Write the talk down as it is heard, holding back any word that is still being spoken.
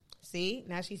See?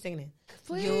 Now she's singing it.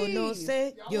 Please.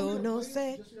 Yo no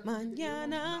sé,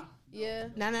 mañana. Yeah.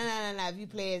 Nah. If you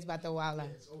play, it's about the wild out.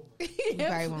 You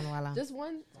probably won't wild out. Just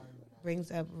one.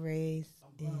 Brings up race.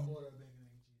 You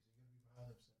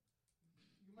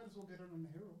might as well get her on the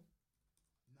hero.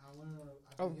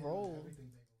 A roll.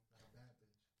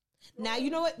 Now you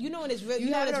know what? You know when it's real.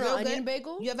 You have it on real an onion good?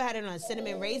 bagel? You ever had it on a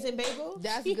cinnamon raisin bagel?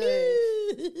 That's good.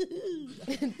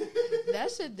 That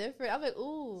shit different. I'm like,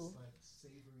 ooh.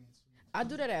 I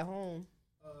do that at home.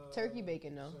 Turkey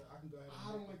bacon though.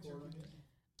 I don't like turkey bacon.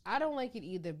 I don't like it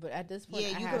either, but at this point,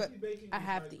 I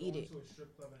have to eat it.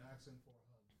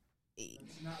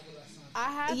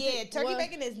 Turkey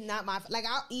bacon is not my like.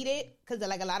 I'll eat it because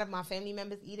like a lot of my family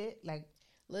members eat it. Like,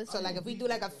 listen, so like if we do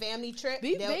like a family trip,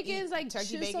 beef bacon is like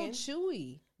turkey bacon. So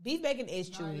chewy. Beef bacon is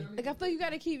chewy. Like I feel you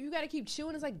gotta keep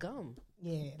chewing. It's like gum.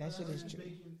 Yeah, that shit is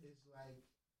chewy.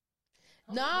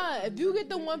 Nah, if you get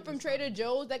the one from Trader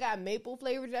Joe's that got maple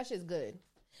flavor, that shit's good.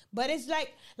 But it's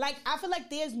like I feel like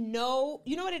there's no,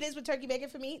 you know what it is with turkey bacon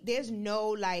for me? There's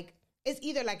no like, it's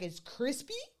either like it's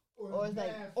crispy or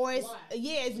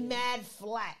it's mad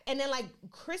flat. And then like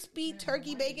crispy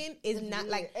turkey bacon is not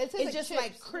like, it's just chips.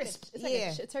 Like crisp. It's like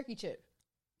a turkey chip.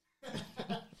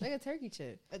 Like a turkey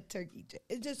chip. A turkey chip.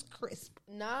 It's just crisp.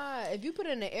 Nah, if you put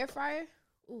it in the air fryer,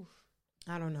 oof.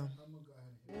 I don't know.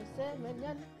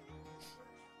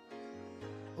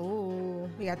 Oh,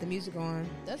 we got the music on.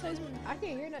 That's how I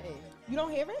can't hear nothing. You don't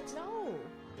hear it? No.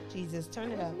 Jesus, turn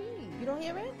it up. You don't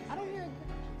hear it? I don't hear it.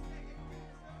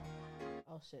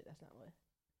 Oh shit, that's not what.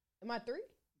 Am I 3?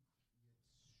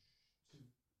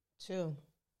 2.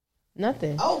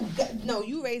 Nothing. Oh God, no,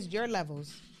 you raised your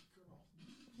levels.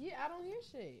 Yeah, I don't hear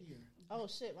shit. Oh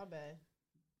shit, my bad.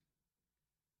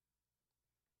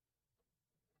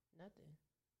 Nothing.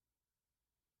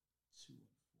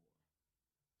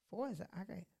 4 is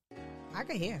I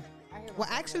can hear. Well,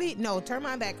 actually, no. Turn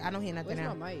mine back. I don't hear nothing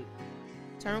now. Where's my mic?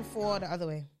 Turn 4 the other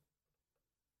way.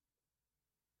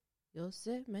 There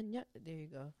you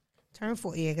go. Turn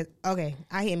 4. Yeah. Okay.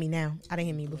 I hear me now. I didn't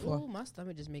hear me before. Ooh, my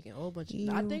stomach just making a whole bunch of.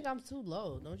 I think I'm too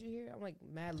low. Don't you hear? I'm like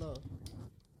mad low.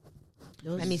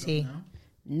 Let me see.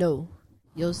 No.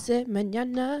 Yo sé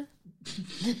mañana.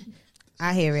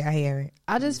 I hear it.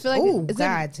 I just feel like. Oh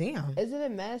God damn! Isn't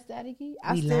it mad staticky?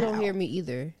 I still don't hear me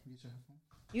either.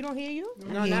 You don't hear you?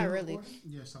 No, not really.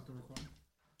 Yeah, stop the recording.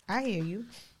 I hear you.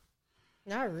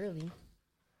 Not really.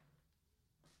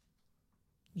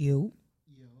 You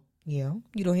don't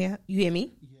hear? You hear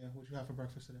me? Yeah. What you have for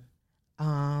breakfast today?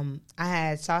 I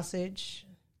had sausage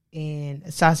and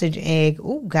egg.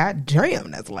 Oh God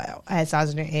damn, that's loud. I had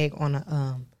sausage and egg on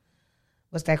a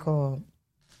what's that called?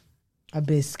 A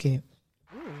biscuit.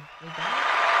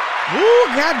 Ooh,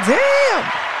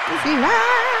 goddamn! Is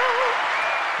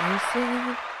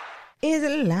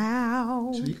it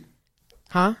loud? Sweet?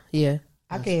 Huh? Yeah.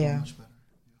 I can hear.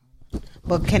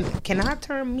 But can I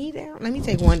turn me down? Let me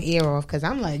take one ear off because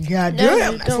I'm like,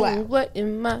 goddamn, that's loud. What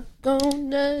am I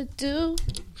gonna do?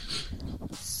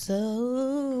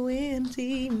 So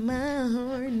empty, my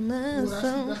heart, my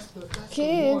soul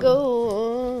can't go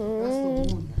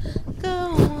on. Go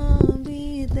on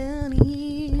without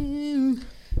you.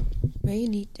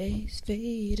 Rainy days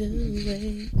fade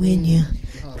away. When you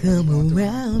come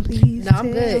around, please. No,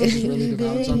 I'm good. It's really the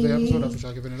Valentine's Day episode. That's what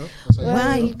y'all giving it up.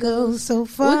 Why you go so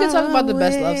far? We can talk about the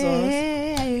best love songs.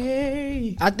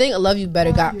 I think I Love You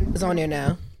Better is on there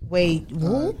now. Wait,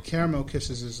 Caramel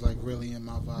Kisses is like really in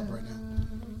my vibe right now.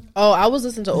 Oh, I was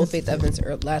listening to Old Faith Evans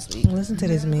last week. Listen to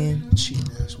this, man. Cheap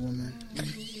ass woman.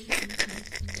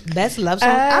 Best love song?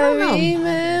 I don't know.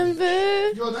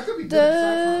 Remember Yo, that could be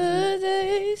the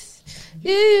days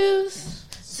you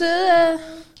used to love.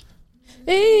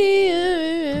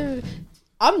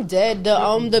 I'm dead.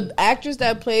 The actress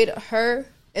that played her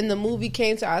in the movie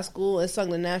came to our school and sung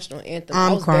the national anthem.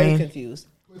 I was crying. very confused.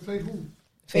 Wait, played who?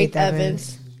 Faith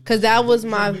Evans. Because that was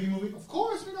my... Of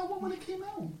course, we know when it came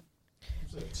out.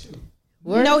 It was like 2.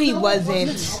 No, he wasn't.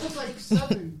 I was like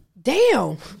 7.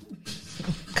 Damn.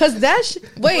 Because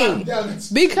wait.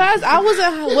 Because I was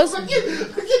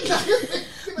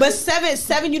But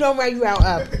 7 you don't round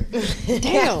up.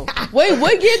 Damn. Wait,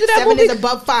 what year did that 7 movie? is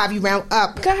above 5, you round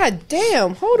up. God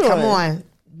damn. Hold on. Come on.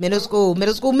 Middle school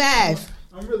math.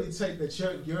 I'm really tight that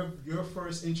your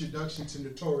first introduction to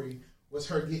Notori was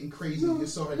her getting crazy. You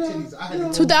saw her titties. I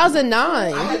had to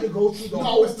 2009. I had to go through the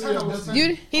whole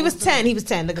 10. He was 10. Look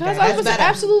at that. I was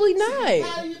absolutely not.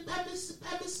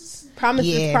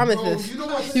 Promises, Yeah. promises. You know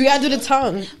what? You gotta do the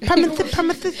tongue. Promises,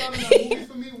 promises.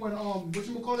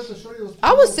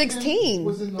 I was 16.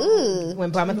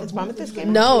 When promises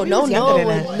came. No, You was younger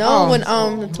than that. Oh. when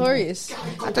Notorious.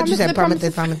 I thought you said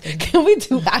promises. Can we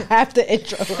do? I have the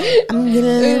intro. I'm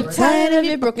getting tired of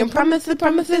your broken promises.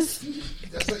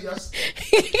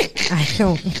 I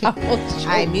don't. I almost All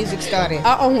right, music started.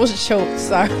 I almost choked.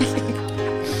 Sorry.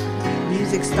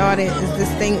 Music started. Is this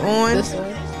thing on? This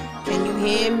one. Can you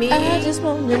hear me? I just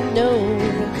wanna know.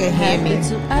 You can hear me.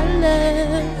 I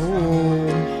love.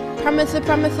 Ooh.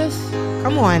 Promises.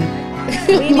 Come on.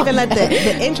 We ain't even let the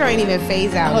intro ain't even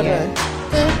phase out Hold yet. on.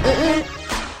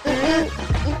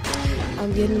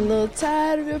 I'm getting a little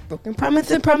tired of your broken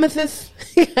promises.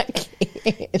 I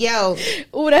can't. Yo,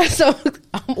 Ooh, that's so.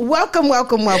 welcome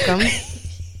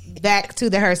back to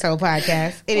the Her Soul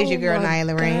Podcast. It is your girl, Nia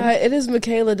Lorraine. It is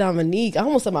Michaela Dominique. I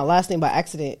almost said my last name by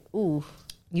accident. Ooh,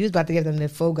 You was about to give them the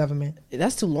full government.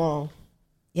 that's too long.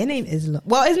 Your name is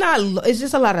well. It's not. It's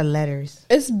just a lot of letters.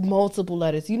 It's multiple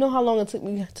letters. You know how long it took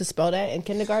me to spell that in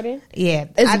kindergarten? Yeah,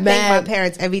 It's I thank mad. my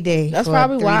parents every day. That's for a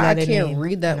probably why I 3-letter can't name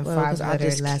read that and a well, 'cause I 5-letter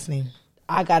just- last name.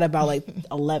 I got about like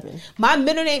 11. My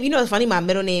middle name, you know, it's funny. My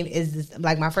middle name is this,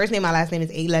 like my first name, my last name is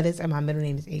 8 letters, and my middle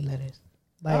name is 8 letters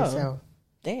by Oh. itself.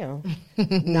 Damn.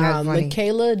 That's Nah, funny.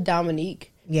 Michaela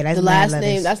Dominique. Yeah, that's The mad last letters.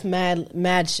 name, that's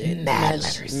mad shit. Mad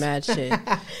letters. Mad shit.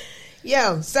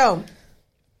 Yo, so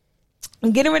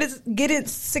I'm getting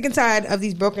sick and tired of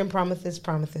these broken promises.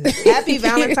 Happy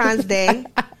Valentine's Day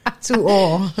to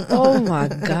all. Oh my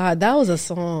God, that was a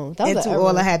song. That was And to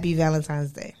all a happy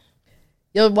Valentine's Day.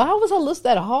 Yo, why was her list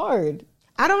that hard?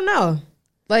 I don't know.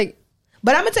 Like,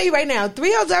 But I'm going to tell you right now,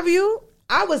 3LW,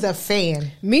 I was a fan.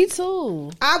 me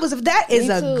too. That is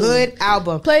Me a too. good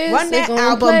album. Players, Run they that gonna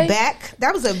album play. back.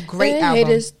 That was a great And album.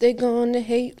 haters, they gonna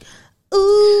hate.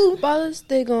 Ooh, Ballers,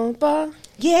 they gonna ball.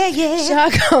 yeah.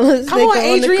 Shot callers, Come they on, gonna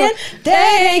Adrian. call.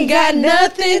 They ain't got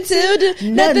nothing to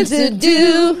do. Nothing to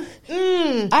do.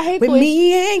 I hate With the way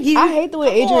me and you. I hate the way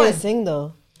Come Adrian on. sing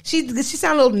though. She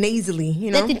sound a little nasally, you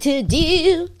know. Nothing to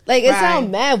do. Like it Right. sounds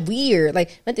mad weird.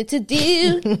 Like nothing to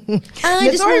do.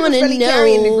 I just Notori was want to really know.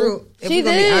 carrying the group, if She we're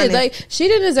gonna be did. honest. Like she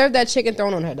didn't deserve that chicken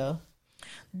thrown on her though.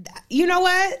 You know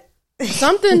what?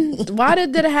 Something. Why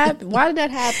did that happen? Why did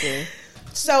that happen?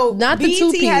 So Not the BET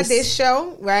two-piece. had this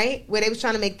show, right, where they was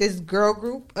trying to make this girl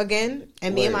group again,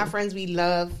 and me and my friends, we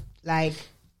love like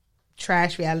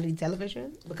trash reality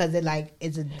television because it like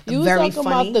it's a You was very talking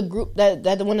funny. about the group that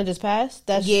the one that just passed.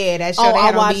 That's That show Oh, they I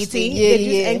had on watched BET. it. Yeah,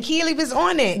 yeah. And Keely was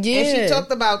on it, and Yeah. she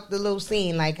talked about the little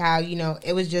scene, like how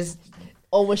it was just.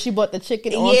 Oh, when she bought the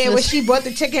chicken. When she brought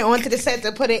the chicken onto the set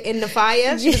to put it in the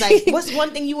fire, she was like, "What's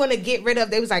one thing you want to get rid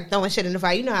of?" They was like, "Throwing shit in the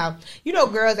fire." You know how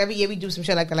girls every year we do some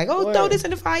shit like that, like, "Oh, throw this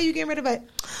in the fire, you get rid of it."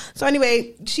 So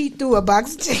anyway, she threw a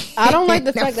box of chicken. I don't like the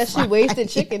in fact that she fire. wasted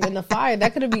chicken in the fire.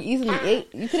 That could have been easily ate.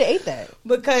 You could have ate that.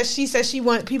 Because she said she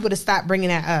want people to stop bringing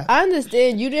that up. I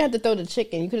understand. You didn't have to throw the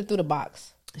chicken. You could have threw the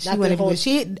box. She Not the wanted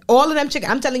whole- all of them chicken.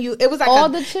 I'm telling you, it was like All a,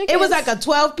 the It was chickens? like a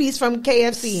 12-piece from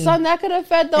KFC. Son, that could have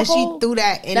fed the and whole. she threw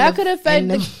that in. That could have fed.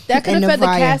 That could have fed the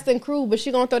fire. cast and crew. But she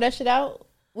gonna throw that shit out.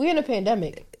 We in a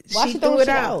pandemic. Why she She throwing threw it shit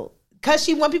out out? because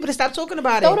she want people to stop talking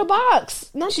about Throw it. the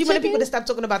box. Not She the wanted chicken. people to stop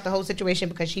talking about the whole situation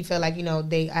because she felt like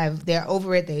they're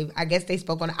over it. I guess they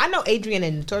spoke on it. I know Adrian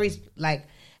and Notorious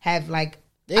have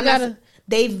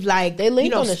they've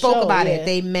linked on the spoke show, about yeah. it.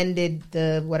 They mended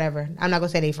the whatever. I'm not gonna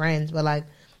say they friends, but like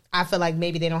I feel like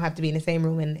maybe they don't have to be in the same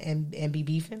room and be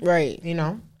beefing, Right. You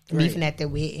know, Right. beefing at their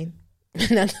wedding.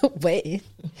 Not the way.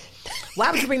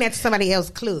 Why would you bring that to somebody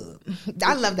else's club?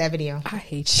 I love that video. I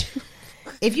hate you.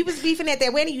 If you was beefing at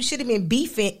their wedding, you should have been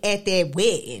beefing at their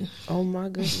wedding. Oh my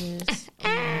goodness.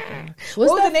 What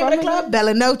was that the name of the from club? again?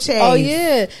 Bella Noche. Oh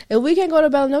yeah. If we can't go to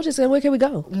Bella Noche, then where can we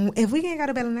go? If we can't go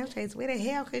to Bella Noche's, where the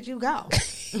hell could you go?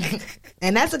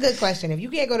 And that's a good question. If you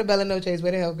can't go to Bella Noche's,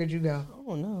 where the hell could you go?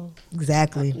 Oh no.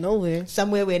 Exactly. Nowhere.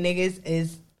 Somewhere where niggas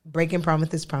is breaking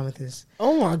promises.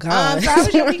 Oh my god. So how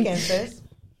was your weekend, sis?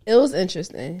 It was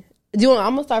interesting. I'm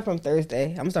gonna start from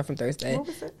Thursday. What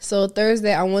was it? So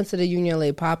Thursday, I went to the Union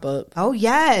LA pop up. Oh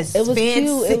yes, It was fancy.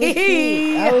 cute.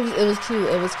 It was cute.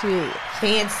 It was cute.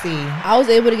 Fancy. I was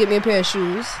able to get me a pair of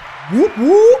shoes. Whoop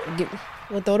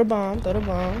whoop. Throw the bomb.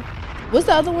 What's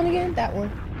the other one again? That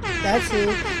one. That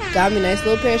too. Got me a nice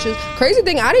little pair of shoes. Crazy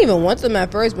thing, I didn't even want them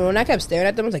at first, but when I kept staring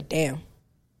at them, I was like, damn.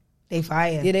 They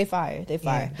fire. Yeah, they fire. They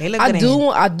fire. they look I good do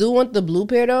in. want the blue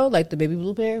pair though, like the baby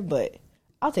blue pair, but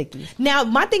I'll take these. Now,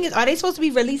 my thing is, are they supposed to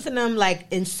be releasing them like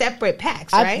in separate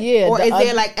packs, right? Yeah, Or the is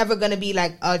there like ever gonna be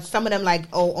like some of them like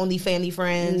only family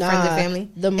friends, friends and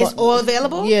family? It's all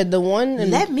available. Yeah, the one.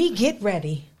 Let me get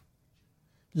ready.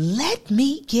 Let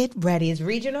me get ready. It's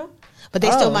regional, but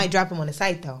they still might drop them on the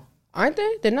site though. Aren't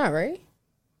they? They're not, right?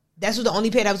 That's what the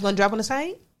only pair that was going to drop on the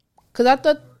site? Because I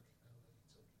thought...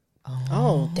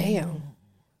 Oh, damn.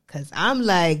 Because I'm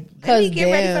like, let me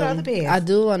get ready for the other pairs. I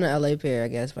do want an LA pair, I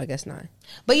guess, but I guess not.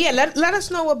 But yeah, let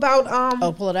us know about...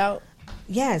 pull it out?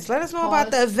 Yes, let us know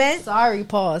about the event. Sorry,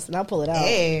 pause. And I'll pull it out.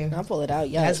 Yeah. I'll pull it out,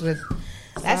 yes.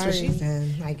 That's what she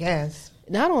said, I guess.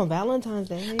 Not on Valentine's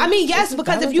Day. I mean, yes,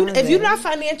 because if you're not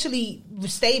financially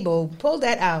stable, pull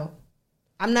that out.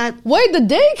 I'm not... Wait, the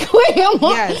dick? Wait,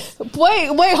 yes.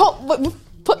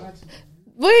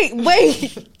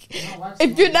 Wait.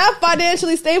 If you're not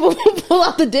financially stable, pull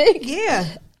out the dick? Yeah.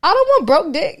 I don't want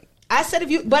broke dick. I said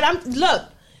look,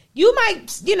 you might,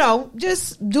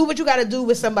 just do what you got to do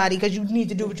with somebody because you need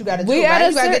to do what you got to do. You got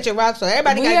to get your rocks on.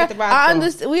 Everybody got to get the rocks on. I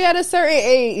understand. We at a certain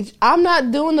age. I'm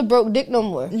not doing the broke dick no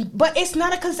more. But it's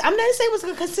not I'm not saying it was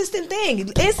a consistent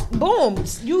thing. It's boom.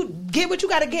 You get what you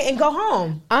got to get and go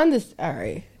home. All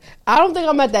right. I don't think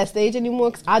I'm at that stage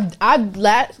anymore. Cause I'm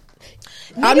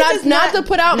not to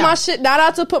put out my shit, not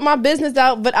out to put my business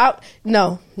out, but out.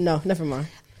 No, never mind.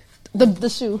 The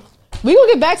shoe. We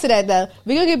gonna get back to that though.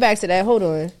 We gonna get back to that. Hold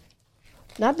on.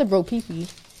 Not the broke pee-pee.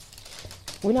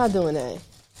 We're not doing that.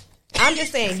 I'm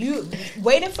just saying, you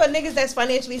waiting for niggas that's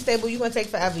financially stable, you're gonna take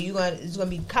forever. It's gonna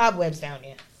be cobwebs down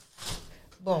there.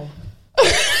 Boom.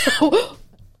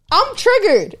 I'm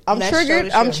triggered. I'm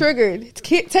triggered.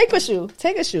 Take a shoe.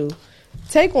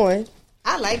 Take one.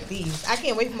 I like these. I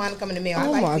can't wait for mine to come in the mail.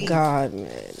 Oh my God,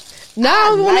 man. Now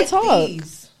I want to talk.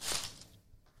 These.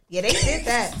 Yeah, they did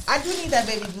that. I do need that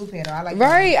baby blue pair though. I like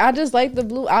right. That. I just like the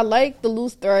blue. I like the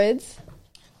loose threads.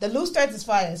 The loose threads is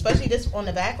fire, especially this on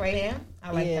the back right here.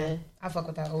 I like that. I fuck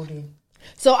with that OD.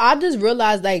 So I just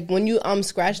realized, like, when you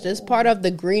scratch this part of the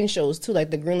green shows too,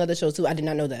 like the green leather shows too. I did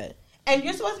not know that. And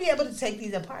you're supposed to be able to take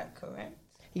these apart, correct?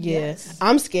 Yeah. Yes.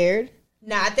 I'm scared.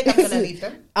 Nah, I think I'm gonna leave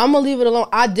them. I'm gonna leave it alone.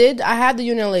 I had the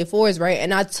UNLA 4s, right,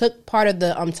 and I took part of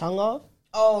the tongue off.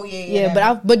 Oh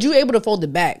yeah. But you able to fold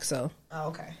it back, so. Oh,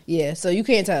 okay. Yeah, so you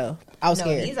can't tell. I was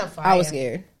scared. These are fire. I was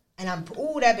scared. And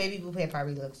that baby blue pair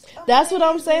probably looks. That's what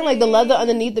I'm saying. Like the leather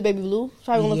underneath the baby blue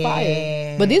probably gonna look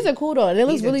fire. But these are cool though. And it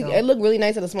looks really. It looked really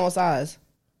nice at a small size.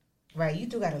 Right, you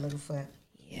do got a little foot.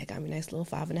 Yeah, got me a nice little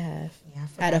 5.5. Yeah,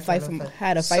 I had a fight for my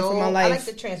life. I like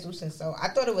the translucent. So I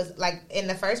thought it was like in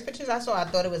the first pictures I saw. I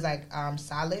thought it was like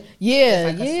solid. Yeah,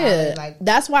 like solid, like,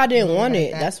 that's why I didn't want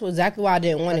it. That's exactly why I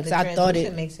didn't want it. Because I thought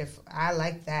it makes it. I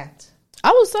like that. I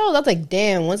was sold. I was like,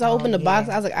 damn. Once I opened the box,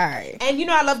 I was like, all right. And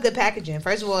I love good packaging.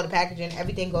 First of all, the packaging,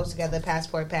 everything goes together.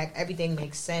 Passport pack, everything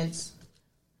makes sense.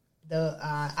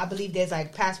 I believe there's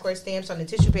like passport stamps on the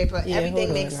tissue paper. Yeah,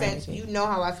 everything makes sense. You know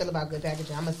how I feel about good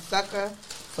packaging. I'm a sucker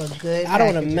for good. I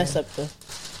don't want to mess up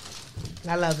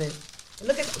I love it.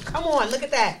 Come on, look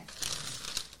at that.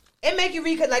 It make you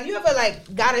read, cause like you ever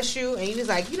like got a shoe and you just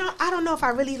like, I don't know if I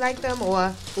really like them or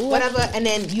whatever, and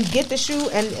then you get the shoe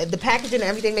and the packaging and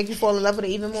everything make you fall in love with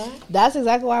it even more. That's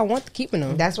exactly why I want keeping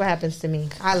them. That's what happens to me.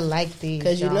 I like these.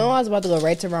 Cause I was about to go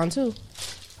right to round 2.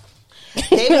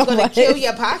 They was gonna kill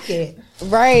your pocket.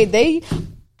 Right.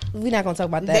 We're not gonna talk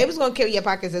about that. They was gonna kill your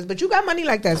pockets, but you got money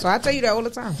like that, so I tell you that all the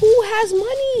time. Who has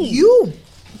money? You.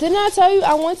 Didn't I tell you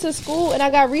I went to school and I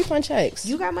got refund checks?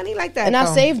 You got money like that, and I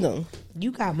saved them.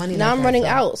 You got money. Now I'm running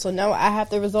out, so now I have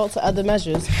to resort to other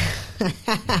measures.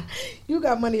 You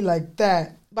got money like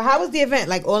that. But how was the event?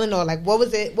 Like all in all, like what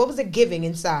was it? What was it giving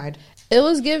inside? It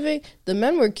was giving. The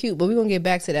men were cute, but we're gonna get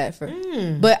back to that first.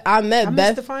 But I met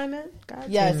Beth. The fine man?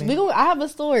 Yes, I have a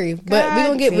story, but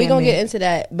we're gonna get into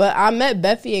that. But I met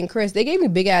Beffy and Chris. They gave me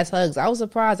big ass hugs. I was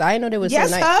surprised. I didn't know they were so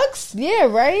nice. Hugs? Yeah,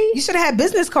 right. You should have had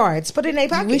business cards. Put it in their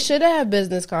pocket. We should have had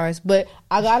business cards, but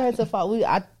I got her to follow.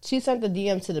 She sent the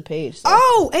DM to the page. So.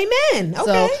 Oh, amen. Okay.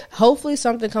 So hopefully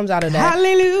something comes out of that.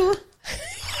 Hallelujah.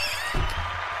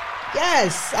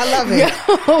 Yes, I love it.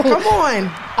 Yo, come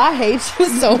on. I hate you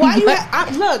so much.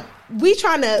 Look, we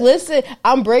trying to listen.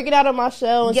 I'm breaking out of my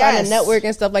shell and trying to network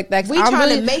and stuff like that. We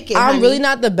trying to make it. I'm really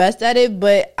not the best at it,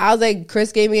 but I was like,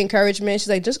 Chris gave me encouragement. She's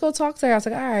like, just go talk to her. I was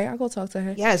like, all right, I'll go talk to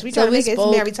her. Yes, we trying to make it.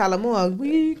 It's Mary Tyler Moore.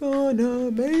 We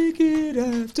gonna make it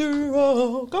after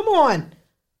all. Come on.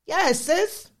 Yes,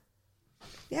 sis.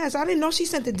 Yes, I didn't know she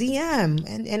sent the DM.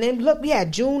 And then look,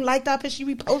 June liked up and she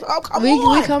reposted. Oh, come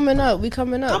on. We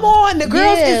coming up. Come on. The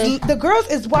girls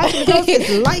is watching. The girls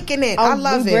is liking it. I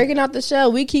love it. Breaking out the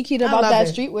shell. We kikied about that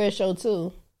streetwear show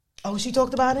too. Oh, she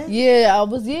talked about it? Yeah,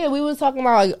 we was talking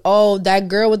about like, that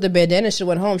girl with the bandana should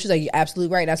went home. She's like, you're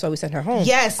absolutely right. That's why we sent her home.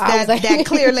 Yes, that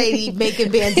clear lady making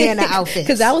bandana outfits.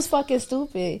 Because that was fucking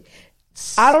stupid.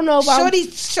 I don't know if Shorty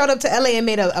showed up to LA and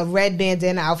made a red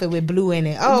bandana outfit with blue in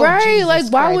it. Oh, right. Jesus like,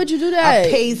 why Christ. would you do that? A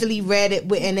paisley red,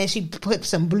 and then she put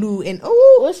some blue in.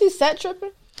 Oh, Was she set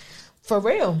tripping? for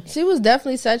real. She was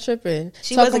definitely set tripping.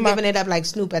 She wasn't giving it up like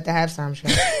Snoop at the halftime show.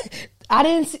 I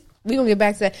didn't see. We gonna get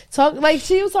back to that.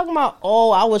 She was talking about,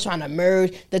 I was trying to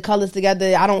merge the colors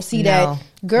together. I don't see that.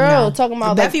 Girl, talking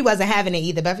about Buffy wasn't having it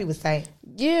either. Buffy was tight.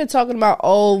 Yeah, talking about,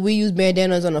 we use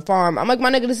bandanas on the farm. I'm like,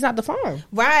 my nigga, this is not the farm.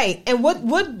 Right. And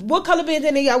what color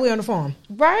bandana y'all wear on the farm?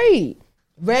 Right.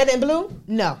 Red and blue?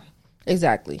 No.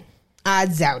 Exactly. I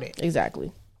doubt it.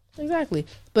 Exactly.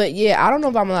 But yeah, I don't know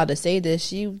if I'm allowed to say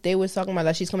this. They was talking about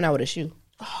that she's coming out with a shoe.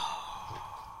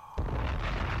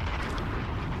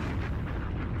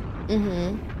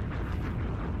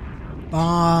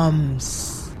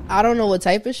 Bombs. I don't know what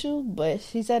type of shoe, but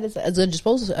she said it's as good as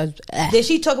supposed to. Did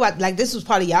she talk about like this was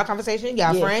part of y'all conversation,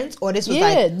 y'all friends, or this was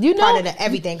part of the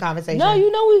everything conversation? No,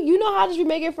 you know how I just be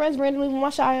making friends randomly with my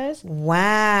shy ass.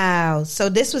 Wow. So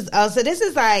this was this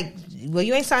is like, well,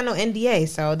 you ain't signed no NDA,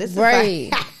 so this is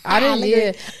right. Like, I didn't.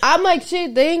 Yeah, I'm like,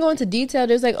 shit. They ain't go into detail.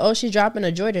 There's like, she's dropping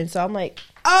a Jordan, so I'm like,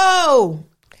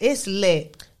 it's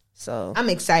lit. So I'm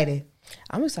excited.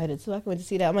 I'm excited too. I can't wait to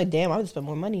see that. I'm like, damn, I would spend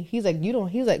more money. He's like,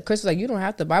 Chris was like, you don't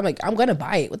have to buy. I'm like, I'm gonna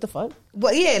buy it. What the fuck?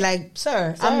 Well, yeah, like,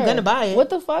 sir, I'm gonna buy it. What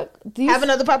the fuck? Have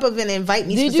another pop up and invite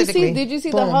me specifically. Did you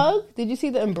see Boom. the hug? Did you see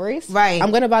the embrace? Right.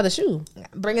 I'm gonna buy the shoe.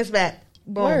 Bring us back.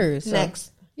 Boom. Word, so,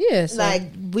 next. Yeah. So. Like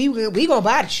we gonna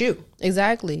buy the shoe.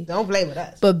 Exactly. Don't play with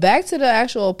us. But back to the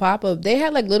actual pop up, they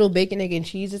had like little bacon, egg, and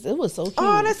cheeses. It was so cute.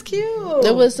 Oh, that's cute.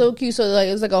 It was so cute. So like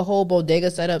it was like a whole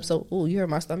bodega setup. So you heard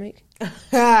my stomach.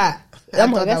 I'm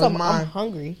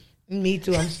hungry. Me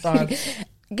too. I'm starved.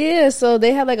 Yeah, so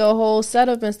they had like a whole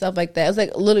setup and stuff like that. It was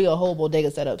like literally a whole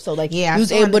bodega setup. So like you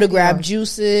was able to grab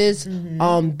juices,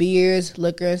 beers,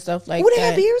 liquor and stuff like that. They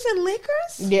had beers and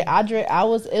liquors? Yeah, I drank.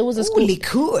 It was a school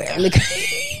liqueur.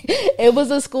 It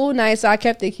was a school night, so I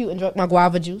kept it cute and drank my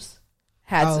guava juice.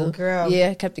 Had to, girl.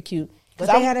 Yeah, kept it cute. What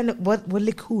they had what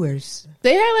liqueurs?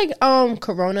 They had like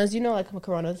Coronas, like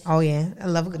Coronas. Oh yeah, I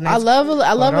love a nice. I love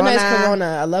a nice Corona.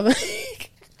 I love it.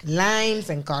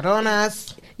 Limes and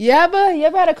Coronas. You ever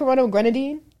had a Corona with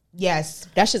grenadine? Yes,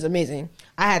 that shit's amazing.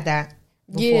 I had that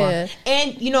before. Yeah,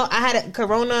 and I had a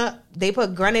Corona. They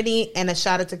put grenadine and a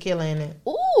shot of tequila in it.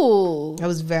 Ooh, that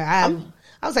was very.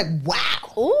 I was like, wow.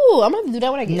 Ooh, I'm gonna have to do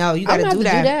that when I get. No, you gotta do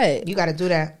that. You gotta do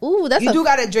that. Ooh, you do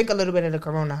gotta drink a little bit of the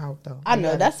Corona out though. I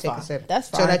know that's fine. That's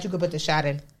fine. So that you could put the shot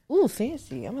in. Ooh,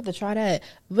 fancy. I'm about to try that.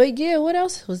 But yeah, what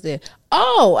else was there?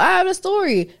 Oh, I have a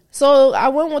story. So I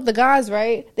went with the guys,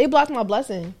 right? They blocked my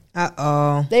blessing.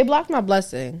 They blocked my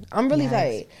blessing. I'm really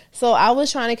tight. So I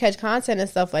was trying to catch content and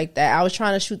stuff like that. I was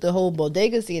trying to shoot the whole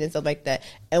bodega scene and stuff like that.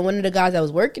 And one of the guys that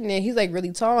was working there, he's like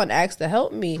really tall and asked to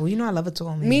help me. Well, I love a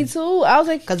tall man. Me too. I was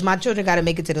like, because my children got to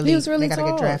make it to the league. He was really tall. They got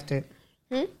to get drafted.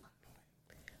 Who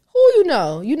you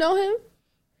know? You know him?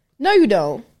 No, you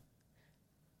don't.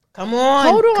 Come on.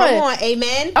 Hold on. Come on.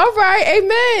 Amen. All right.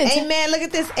 Amen. Amen. Look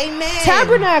at this. Amen.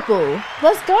 Tabernacle.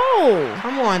 Let's go.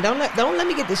 Come on. Don't let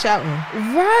me get the shouting.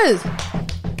 Right.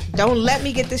 Don't let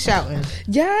me get the shouting.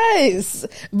 Yes.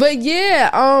 But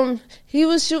yeah, he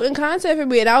was shooting content for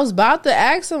me and I was about to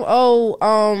ask him, I was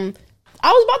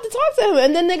about to talk to him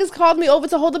and then niggas called me over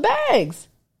to hold the bags.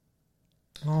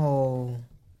 Oh.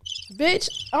 Bitch,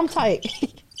 I'm tight.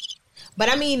 But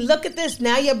I mean, look at this.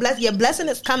 Now your blessing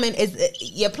is coming.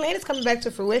 Your plan is coming back to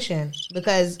fruition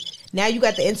because now you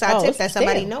got the inside tip that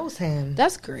somebody knows him.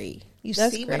 That's great.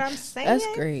 That's great. What I'm saying? That's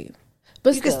great.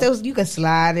 But you can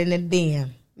slide in the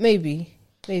DM. Maybe.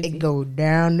 It go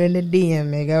down in the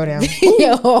DM. It go down.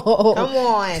 Yo. Come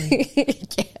on.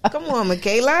 Come on,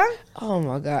 Michaela. Oh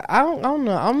my God. I don't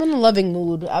know. I'm in a loving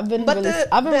mood. I've been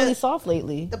really soft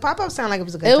lately. The pop-up sounded like it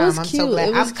was a good time. I'm so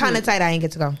glad. I'm kind of tight I ain't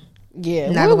get to go. Yeah.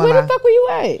 Where the fuck were you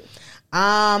at?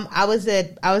 I was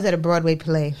at a Broadway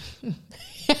play.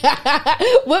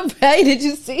 What play did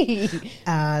you see?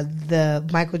 The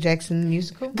Michael Jackson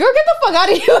musical. Girl, get the fuck out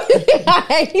of here!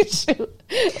 I hate you.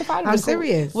 I'm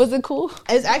serious. Was it cool?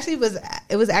 It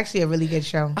was actually a really good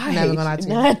show. I'm never gonna lie to you.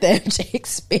 Not the MJ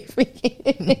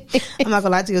experience. I'm not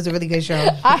gonna lie to you. It was a really good show.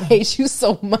 I hate you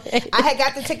so much. I had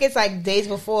got the tickets like days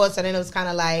before, so then it was kind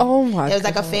of like, oh my God. It was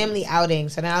like a family outing.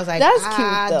 So then I was like, that's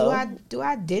cute though. Do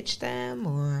I ditch them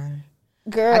or?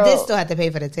 Girl, I did still have to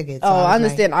pay for the tickets. So I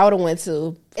understand. I would have went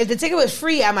too. If the ticket was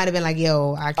free, I might have been like,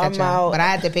 "Yo, I'll catch up." But I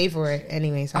had to pay for it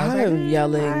anyway. So I was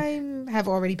yelling. I have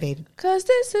already paid. 'Cause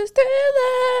this is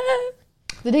Thriller.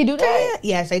 Did they do that?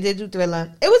 Yes, they did do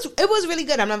Thriller. It was really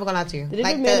good. I'm never gonna lie to you. Did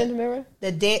they do Man in the Mirror?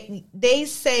 They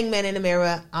sang Man in the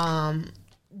Mirror.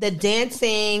 The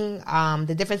dancing,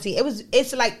 the different scene.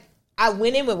 It's like I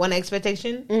went in with one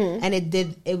expectation, and it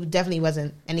definitely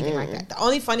wasn't anything like that. The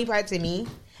only funny part to me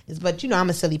is, but I'm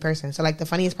a silly person, so like the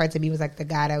funniest part to me was like the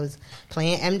guy that was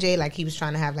playing MJ, like he was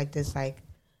trying to have like this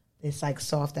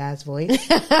soft ass voice.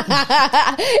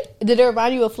 Did it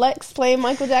remind you of Flex playing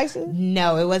Michael Jackson?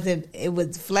 No, it wasn't. It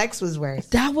was Flex was worse.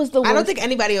 That was the worst. I don't think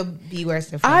anybody will be worse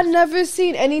than Flex. I've never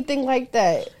seen anything like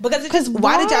that. Because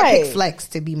why did y'all pick Flex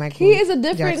to be Michael? He is a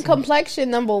different Jackson? Complexion.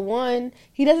 Number one,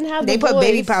 he doesn't have. They put voice.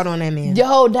 baby powder on that man.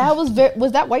 Yo, that was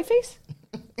was that Whiteface?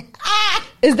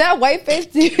 Is that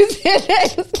Whiteface?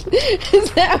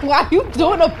 Is that why you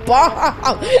doing a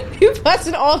bomb? You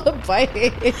pressing all the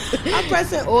buttons. I'm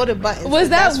pressing all the buttons. Was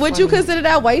that? Would you consider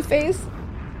that Whiteface?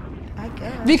 I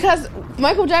guess. Because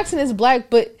Michael Jackson is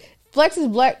black, but Flex is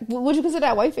black. Would you consider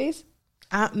that Whiteface?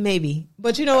 Maybe.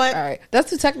 But you know what? All right. That's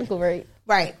too technical, right?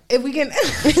 Right. If we can.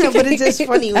 But it's just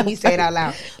funny when you say it out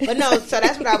loud. But no, so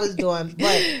that's what I was doing.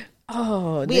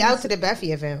 But we out to the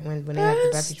Beffy event when they have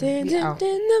the Beffy show. We out.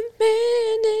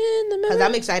 Because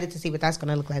I'm excited to see what that's going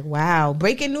to look like. Wow.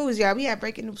 Breaking news, y'all. We had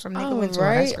breaking news from Nigga Wintour.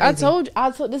 Right. I told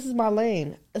this is my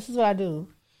lane. This is what I do.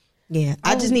 Yeah.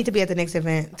 I just need to be at the next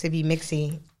event to be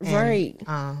mixy. And, right.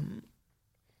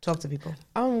 Talk to people.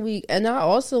 I'm weak. And I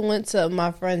also went to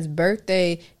my friend's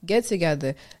birthday get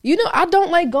together. I don't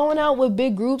like going out with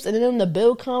big groups and then when the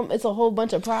bill come, it's a whole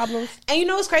bunch of problems. And you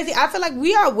know what's crazy? I feel like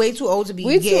we are way too old to be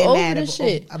getting mad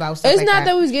about stuff it's like not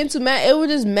that we was getting too mad. It was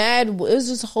just mad. It was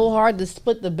just whole hard to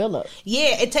split the bill up.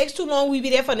 Yeah, it takes too long. We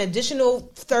be there for an additional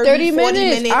 30 40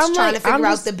 minutes trying to figure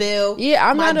out the bill.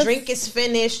 Yeah, my drink is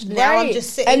finished. Right. Now I'm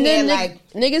just sitting there like...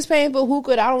 Niggas paying for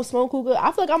hookah. I don't smoke hookah.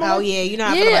 I feel like I'm allergic. Yeah, you know.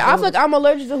 I feel like I'm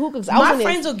allergic to hookah. My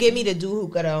friends will get me to do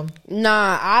hookah though.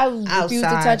 Nah, I refuse to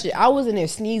touch it. I was in there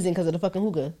sneezing because of the fucking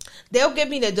hookah. They'll get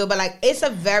me to do it, but like it's a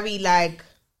very like.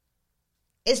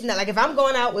 It's not like if I'm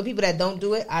going out with people that don't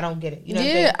do it, I don't get it. You know?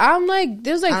 Yeah, I'm like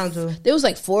there was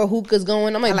like 4 hookahs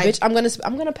going. I'm like, bitch, I'm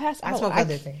gonna pass out. I smoke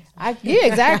other things. Yeah,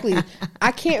 exactly.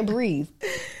 I can't breathe.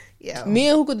 Yeah. Me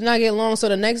and hookah did not get along. So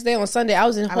the next day on Sunday, I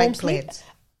was in home sleep.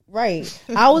 Right.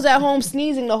 I was at home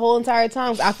sneezing the whole entire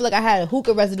time. I feel like I had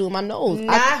hookah residue in my nose.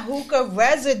 Hookah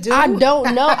residue? I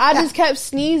don't know. I just kept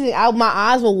sneezing. My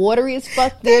eyes were watery as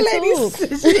fuck there, too.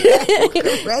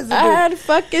 I had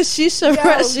fucking shisha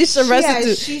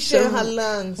residue. Shisha in her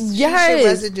lungs. Yes. Shisha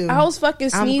residue. I was fucking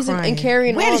sneezing and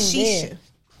carrying on. Where the shisha? There.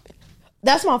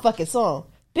 That's my fucking song.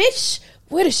 Bitch,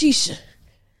 where the shisha?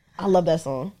 I love that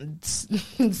song.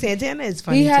 Santana is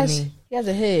funny to me. He has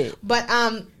a hit. But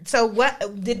so what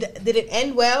did it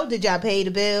end well? Did y'all pay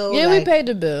the bill? Yeah, we paid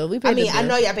the bill. I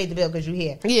know y'all paid the bill because you're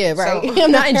here. Yeah, right. So.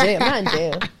 I'm not in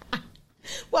jail.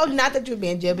 Well, not that you'd be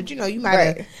in jail, but you might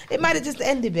have. It might have just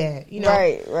ended bad.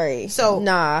 Right. So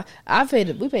nah, we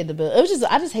paid the bill. It was just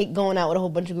I just hate going out with a whole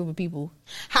bunch of group of people.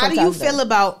 How do you feel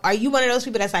about? Are you one of those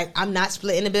people that's like, I'm not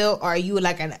splitting the bill, or are you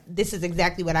like this is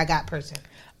exactly what I got person?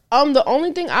 The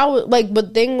only thing I would like,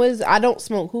 but thing was, I don't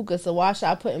smoke hookah, so why should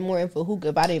I put in more in for hookah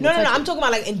if I didn't? No. I'm talking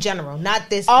about like in general, not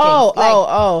this.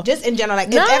 Just in general, like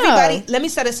if everybody. Let me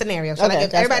set a scenario. So like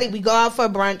if everybody we go out for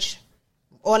brunch,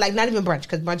 or like not even brunch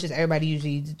because brunch is everybody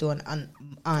usually doing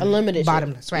unlimited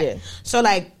bottomless, shit. right? Yeah. So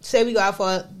like say we go out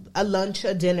for a lunch,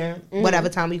 a dinner, whatever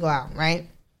time we go out, right?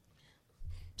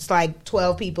 It's like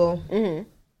 12 people. Mm-hmm.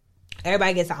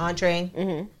 Everybody gets an entree.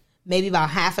 Mm-hmm. Maybe about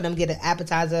half of them get an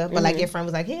appetizer, but like your friend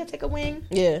was like, "Here, take a wing."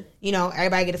 Yeah,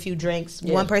 everybody get a few drinks.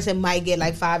 Yeah. One person might get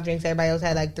like 5 drinks. Everybody else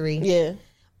had like 3. Yeah.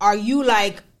 Are you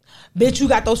like, bitch? You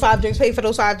got those 5 drinks? Pay for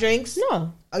those 5 drinks?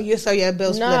 No. Oh, you're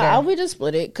bill splitter. No, we just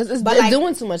split it because it's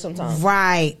doing too much sometimes.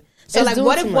 Right. So it's like,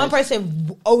 what if one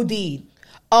person OD'd?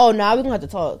 Oh, nah, we gonna have to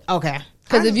talk. Okay.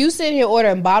 Because if you sit here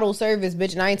ordering bottle service,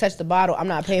 bitch, and I ain't touched the bottle, I'm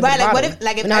not paying for the bottle. Right,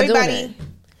 like, if everybody...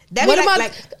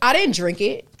 I didn't drink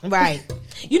it. Right.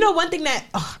 One thing that...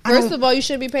 First of all, you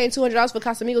shouldn't be paying $200 for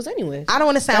Casamigos anyway. I don't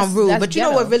want to sound rude, but you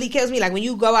know what really kills me? Like when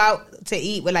you go out to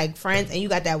eat with like friends and you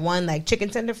got that one like chicken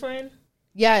tender friend.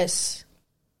 Yes.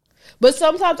 But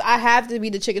sometimes I have to be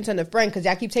the chicken tender friend because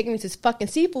y'all keep taking me to fucking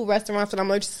seafood restaurants when I'm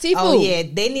allergic to seafood. Oh, yeah.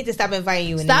 They need to stop inviting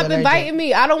you. Stop inviting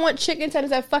me. I don't want chicken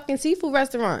tenders at fucking seafood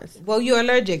restaurants. Well, you're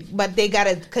allergic, but they got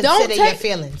to consider your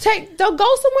feelings. Don't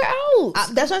go somewhere else.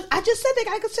 That's what I just said. They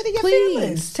got to consider your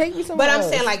feelings. Take me somewhere else. But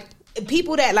I'm saying, like,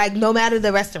 people that, like, no matter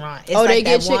the restaurant. It's like they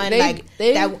get one,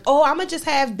 I'm going to just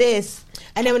have this.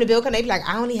 And then when the bill comes, they be like,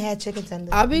 I only had chicken tenders.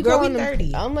 I'll be Girl, calling we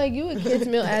 30. I'm like, you a kid's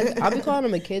meal ass. I'll be calling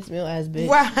them a kid's meal ass bitch.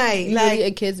 Right. You like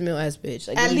a kid's meal ass bitch.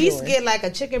 Like, at least get like a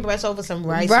chicken breast over some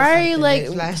rice. Right.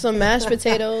 Like some mashed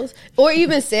potatoes. Or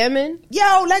even salmon.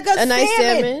 Yo, like a nice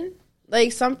salmon.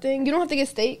 Like something. You don't have to get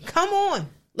steak. Come on.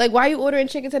 Like, why are you ordering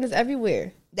chicken tenders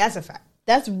everywhere? That's a fact.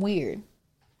 That's weird.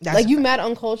 Like, you mad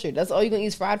uncultured. That's all you gonna eat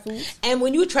is fried food. And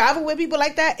when you travel with people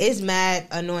like that, it's mad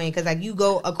annoying because like you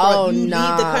go across, leave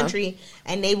the country,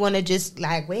 and they want to just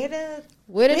like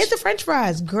where's the French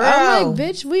fries, girl? I'm like,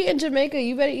 bitch, we in Jamaica.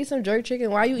 You better eat some jerk chicken.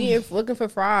 Why are you looking for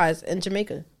fries in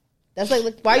Jamaica? That's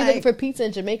like why are you looking for pizza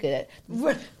in Jamaica?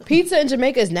 Pizza in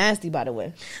Jamaica is nasty, by the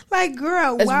way. Like,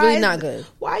 girl, it's really not good.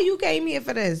 Why you came here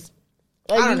for this?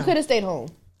 Like, you could have stayed home.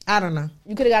 I don't know.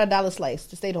 You could have got $1 slice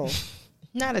to stay home.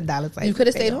 Not $1 slice. You could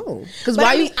have stayed home. Because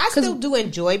I still do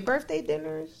enjoy birthday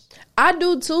dinners. I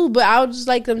do too, but I would just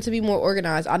like them to be more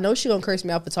organized. I know she gonna curse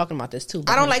me out for talking about this too.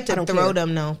 I don't like to throw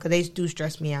them though, because they do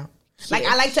stress me out. Like,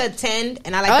 I like to attend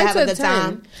and I like to have a good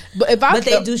time, but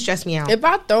they do stress me out. If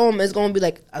I throw them, it's gonna be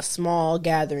like a small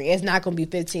gathering. It's not gonna be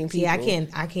 15 people. Yeah,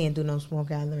 I can't do no small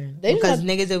gathering because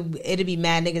it'd be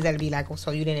mad niggas that'd be like, oh,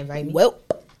 so you didn't invite me? Well,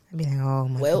 I'd be like, oh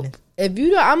my goodness.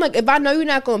 If I know you're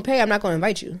not gonna pay, I'm not gonna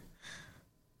invite you.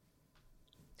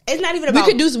 It's not even about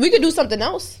we could do something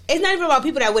else. It's not even about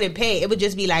people that wouldn't pay. It would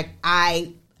just be like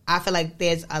I feel like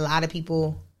there's a lot of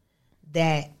people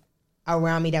that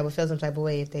around me that would feel some type of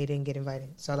way if they didn't get invited.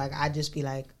 So like I just be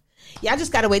like, yeah, I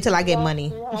just gotta wait till I get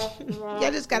money. Yeah,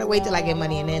 I just gotta wait till I get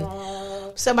money, and then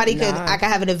I could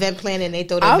have an event plan and they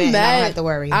throw the event and I don't have to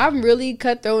worry. I'm really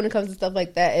cutthroat when it comes to stuff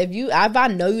like that. If I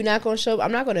know you're not gonna show up,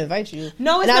 I'm not gonna invite you.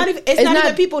 No, it's not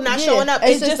even people not showing up.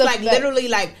 It's just like literally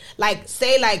like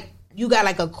say like you got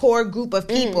like a core group of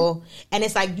people and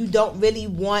it's like you don't really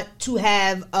want to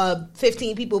have a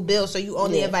 15 people bill, so you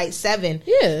only invite 7.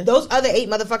 Yeah. Those other 8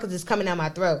 motherfuckers is coming down my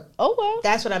throat. Oh, well.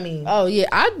 That's what I mean. Oh, yeah.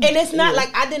 And it's not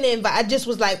like I didn't invite. I just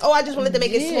was like, oh, I just wanted to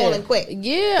make it small and quick.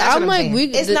 Yeah. That's what I'm like,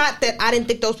 it's not that I didn't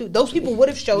think those people would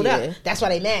have showed up. That's why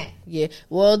they mad. Yeah.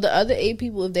 Well, the other 8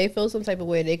 people, if they feel some type of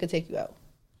way, they could take you out.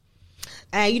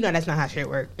 And you know that's not how shit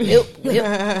works. I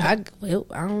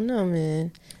don't know,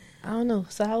 man. I don't know.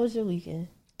 So how was your weekend?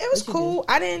 It was cool.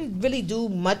 I didn't really do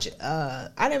much. I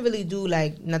didn't really do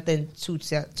like nothing too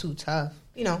tough.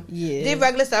 You know, did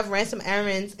regular stuff, ran some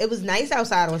errands. It was nice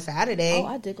outside on Saturday. Oh,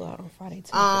 I did go out on Friday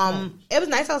too. It was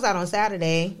nice outside on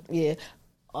Saturday. Yeah.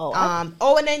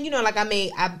 Oh, and then you know, like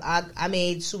I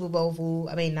made Super Bowl food.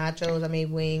 I made nachos. I made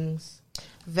wings.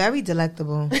 Very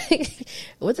delectable.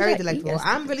 Very delectable.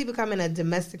 I'm really becoming a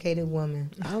domesticated woman.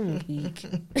 I'm weak.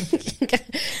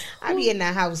 I be in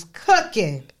that house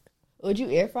cooking. Would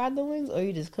you air fry the wings or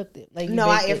you just cooked it? Like no,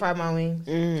 I air fried my wings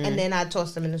and then I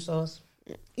tossed them in the sauce.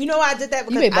 You know why I did that?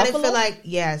 Because I didn't feel like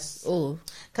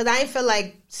because I didn't feel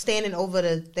like standing over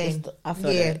the thing. I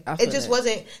feel that. It just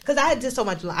wasn't because I had did so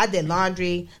much. I did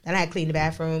laundry, then I had cleaned the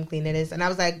bathroom, cleaned this, and I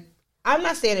was like, I'm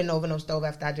not standing over no stove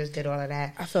after I just did all of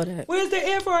that. I feel that. Where's the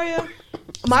air fryer?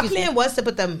 My plan was to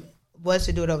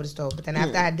do it over the stove, but then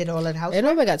after I did all of the housework, ain't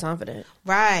nobody got time for that.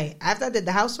 Right after I did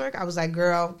the housework, I was like,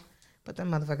 girl, put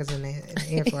them motherfuckers in the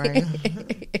air fryer.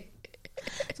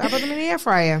 So I put them in the air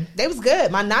fryer. They was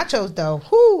good. My nachos though,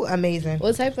 whoo, amazing.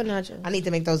 What type of nachos? I need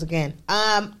to make those again.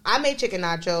 I made chicken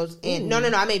nachos and no,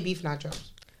 I made beef nachos.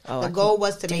 The goal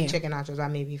was to make chicken nachos. I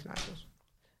made beef nachos.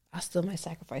 I still might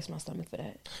sacrifice my stomach for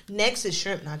that. Next is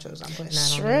shrimp nachos. I'm putting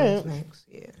that shrimp. on next.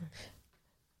 Yeah.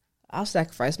 I'll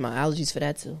sacrifice my allergies for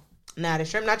that too. Nah, the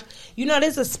shrimp nachos. You know,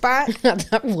 there's a spot.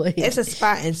 It's a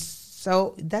spot in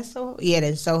Soho. Yeah, it's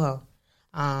in Soho.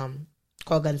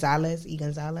 Called Gonzalez.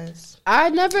 Gonzalez.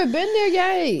 I've never been there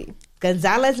yet.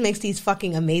 Gonzalez makes these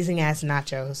fucking amazing ass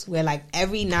nachos where like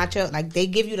every nacho, like they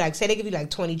give you like, say they give you like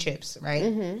 20 chips, right?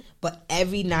 Mm-hmm. But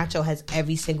every nacho has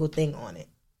every single thing on it.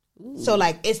 So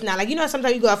like it's not like, you know,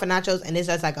 sometimes you go out for nachos and it's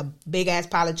just like a big ass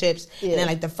pile of chips and then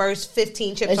like the first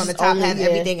 15 chips on the top have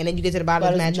everything and then you get to the bottom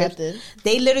of mad chips.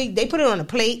 They put it on a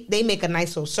plate. They make a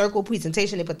nice little circle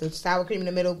presentation. They put the sour cream in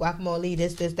the middle, guacamole,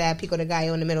 this, that, pico de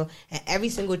gallo in the middle, and every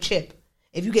single chip.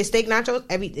 If you get steak nachos,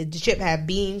 the chip have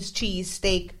beans, cheese,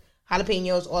 steak,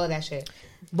 jalapenos, all of that shit.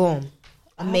 Boom.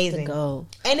 Amazing.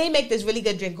 And they make this really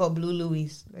good drink called Blue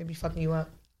Louis. They be fucking you up.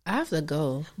 I have to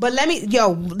go. But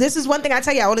this is one thing I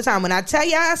tell y'all all the time. When I tell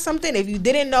y'all something, if you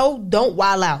didn't know, don't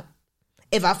wild out.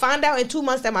 If I find out in 2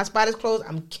 months that my spot is closed,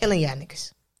 I'm killing y'all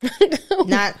niggas.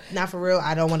 Not for real.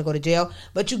 I don't want to go to jail.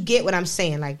 But you get what I'm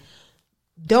saying. Like,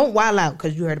 don't wild out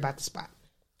because you heard about the spot.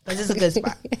 Because it's a good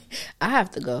spot. I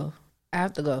have to go.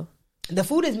 The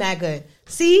food is mad good.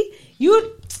 See,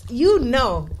 you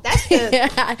know. That's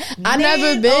the I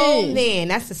never been. Oh, man,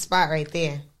 that's the spot right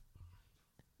there.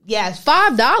 Yeah,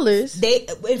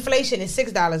 $5. Inflation is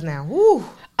 $6 now. Woo.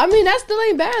 I mean, that still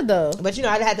ain't bad though. But you know,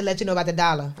 I had to let you know about the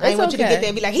dollar. I didn't want you to get there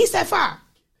and be like, he said 5.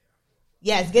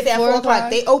 Yes, get there at 4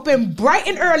 o'clock. They open bright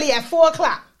and early at 4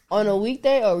 o'clock. On a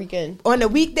weekday or weekend? On a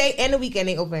weekday and a weekend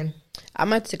they open. I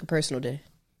might take a personal day.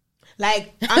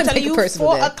 Like, I'm telling you,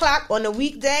 4 o'clock on the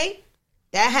weekday,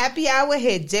 that happy hour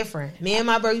hit different. Me and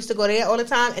my bro used to go there all the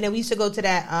time, and then we used to go to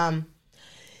that,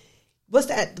 what's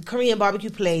that Korean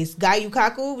barbecue place?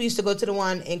 Gayukaku. We used to go to the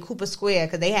one in Cooper Square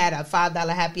because they had a $5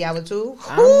 happy hour too.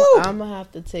 I'm gonna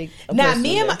have to take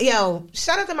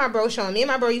shout out to my bro Sean. Me and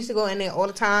my bro used to go in there all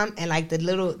the time, and like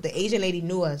the Asian lady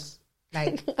knew us.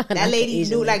 Like that lady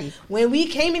knew. Like when we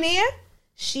came in there,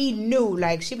 she knew.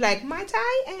 Like she'd be like, Mai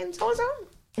Tai and so and so.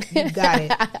 You got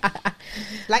it.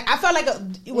 Like I felt like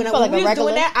when we was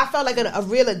doing that, I felt like a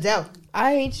real adult.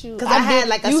 I hate you because I had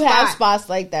like a you spot. Have spots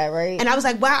like that, right? And I was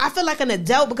like, wow, I feel like an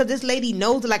adult because this lady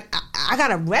knows. Like I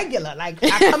got a regular. Like I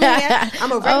come in there,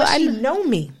 I'm a regular. She know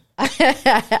me.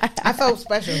 I felt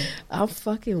special. I'm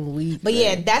fucking weak. But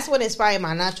yeah, that's what inspired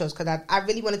my nachos because I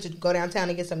really wanted to go downtown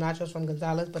and get some nachos from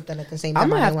Gonzalez, but then at the same time, I'm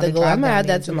gonna have to go. I'm gonna add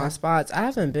that to my spots. I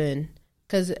haven't been.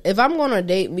 Because if I'm going on a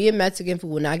date, me and Mexican food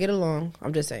will not get along.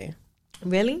 I'm just saying.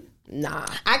 Really? Nah.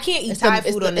 I can't eat Thai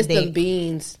food on a date. It's the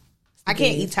beans. I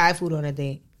can't eat Thai food on a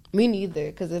date. Me neither.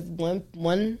 Because if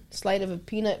one slight of a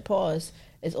peanut pause,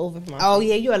 it's over for my food.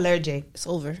 Yeah, you're allergic. It's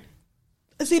over.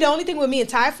 See, the only thing with me and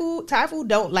Thai food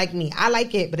don't like me. I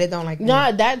like it, but it don't like me.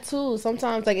 Nah, that too.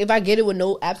 Sometimes, like, if I get it with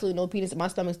absolutely no peanuts, my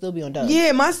stomach still be on dub.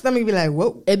 Yeah, my stomach be like,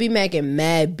 whoa. It be making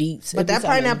mad beats. But that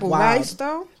pineapple rice,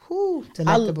 though? Ooh,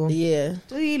 delectable. Yeah.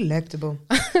 Delectable.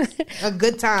 A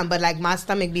good time, but like my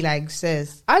stomach be like,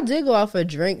 sis. I did go out for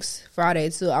drinks Friday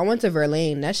too. I went to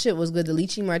Verlaine. That shit was good. The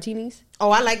lychee martinis. Oh,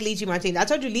 I like lychee martinis. I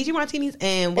told you lychee martinis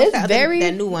and what's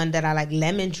that new one that I like?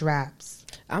 Lemon drops.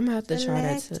 I'm gonna have to try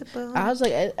that too. I was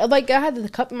like I had the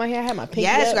cup in my hair. I had my pinky.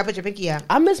 Yes, you gotta put your pinky out.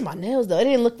 I miss my nails though. It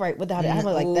didn't look right without it. I had it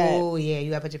like that. Oh yeah,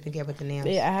 you gotta put your pinky out with the nails.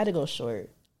 Yeah, I had to go short.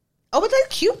 Oh, but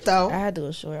that's cute though. I had to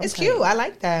go short. It's cute. I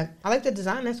like that. I like the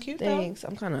design. That's cute. Thanks.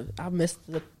 Though. I missed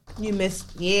the. You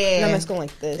missed. Yeah. I miss going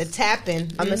like this. The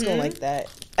tapping. I miss going like that.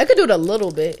 I could do it a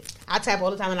little bit. I tap all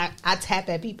the time, and I tap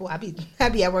at people. I be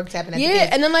at work tapping at people. Yeah,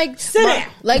 and then like sit down.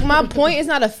 Like my point is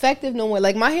not effective no more.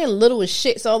 Like my hand little as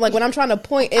shit. So like when I'm trying to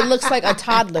point, it looks like a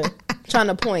toddler trying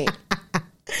to point.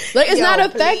 Like it's not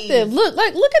effective. Please.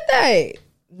 Look at that.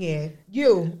 Yeah,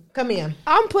 you come here.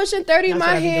 I'm pushing 30.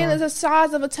 My hand is the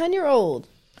size of a 10-year-old.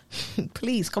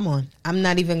 Please come on. I'm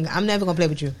never gonna play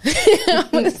with you.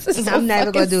 I'm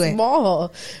never gonna do it.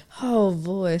 Small. Oh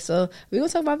boy. So we gonna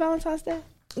talk about Valentine's Day?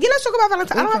 Yeah, let's talk about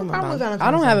Valentine's. I don't have a problem with Valentine's.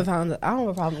 I don't have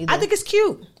a problem either. I think it's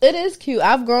cute. It is cute.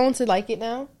 I've grown to like it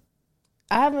now.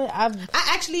 I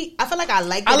feel like I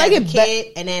liked it as a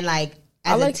kid, and then like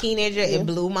as a teenager, it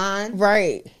blew mine.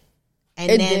 Right. And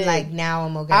it then did. Like now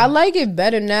I'm okay. I like it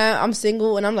better now. I'm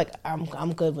single and I'm like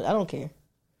I'm good, but I don't care.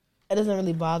 It doesn't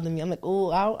really bother me. I'm like,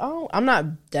 I'm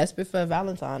not desperate for a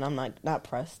Valentine. I'm not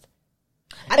pressed.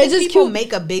 I think people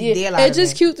make a big deal out of it. It's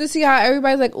just cute to see how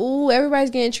everybody's like,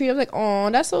 everybody's getting treated. I'm like, oh,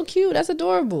 that's so cute. That's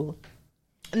adorable.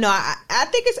 No, I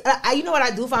think it's. You know what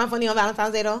I do find funny on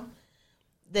Valentine's Day though?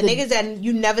 The niggas that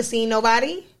you never seen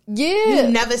nobody. Yeah,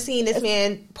 you never seen this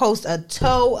man post a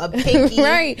toe, a pinky,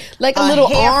 right? Like a little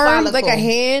arm, follicle. Like a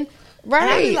hand. Right.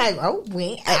 And I be like, oh,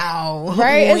 wow.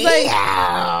 Right. It's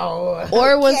like,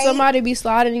 or when somebody be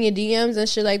sliding in your DMs and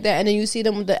shit like that, and then you see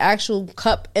them with the actual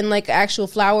cup and like actual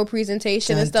flower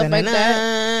presentation and stuff like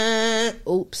that.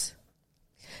 Oops.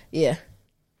 Yeah.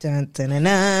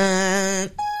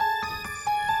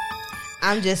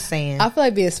 I'm just saying. I feel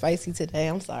like being spicy today.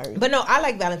 I'm sorry, but no, I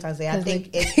like Valentine's Day. I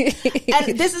think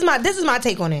and this is my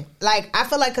take on it. Like, I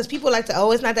feel like because people like to,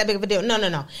 it's not that big of a deal.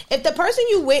 No. If the person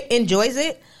you with enjoys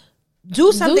it,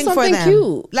 do something for them.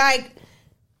 Cute. Like,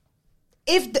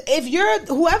 if you're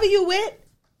whoever you with,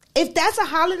 if that's a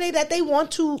holiday that they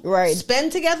want to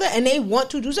spend together and they want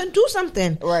to do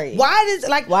something. Right. Why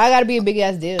I gotta be a big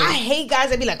ass deal? I hate guys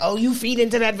that be like, oh, you feed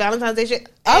into that Valentine's Day shit.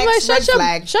 I'm like,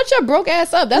 shut your broke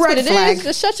ass up. That's what it is.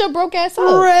 Just shut your broke ass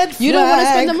up. Red flag. You don't want to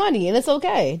spend the money, and it's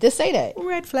okay. Just say that.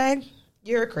 Red flag.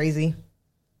 You're crazy.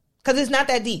 Because it's not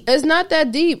that deep. It's not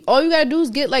that deep. All you gotta do is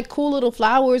get like cool little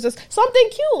flowers or something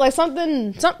cute, like something.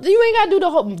 You ain't gotta do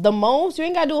the most. You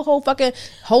ain't gotta do a whole fucking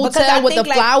hotel with the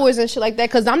flowers and shit like that.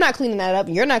 Because I'm not cleaning that up,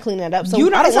 and you're not cleaning that up. So you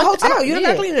know, it's a hotel. You're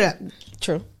not cleaning it up.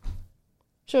 True.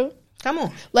 Come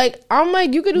on. Like, I'm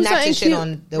like, you could do something cute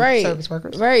on the service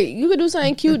workers. Right. You could do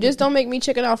something cute. Just don't make me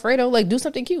chicken Alfredo. Like, do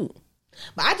something cute.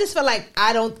 But I just feel like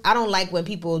I don't like when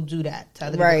people do that to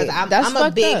other people. Because I'm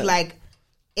a big like.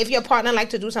 If your partner like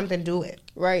to do something, do it.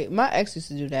 Right. My ex used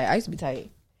to do that. I used to be tight.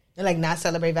 And like not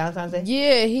celebrate Valentine's Day?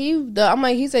 Yeah.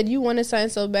 He said, you wanted something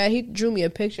so bad. He drew me a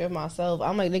picture of myself.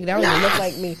 I'm like, nigga, that don't even look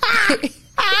like me.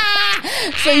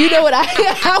 So you know what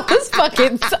I was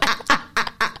fucking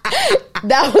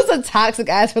That was a toxic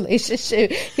ass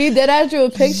relationship. He did. I drew a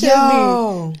picture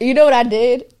of me. You know what I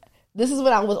did? This is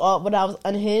when I was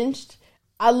unhinged.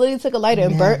 I literally took a lighter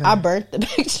and burnt the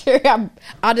picture.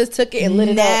 I just took it and lit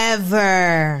it up.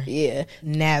 Never. Yeah.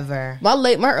 Never. My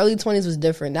early 20s was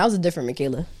different. That was a different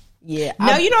Michaela. Yeah.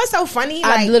 No, you know what's so funny?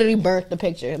 I literally burnt the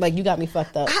picture. Like, you got me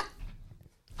fucked up.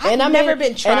 I've never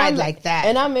been tried like that.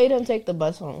 And I made him take the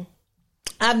bus home.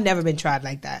 I've never been tried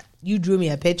like that. You drew me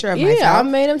a picture of myself. I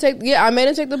made him take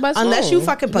the bus home. Unless you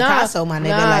fucking Picasso, my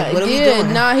nigga. Like, what are we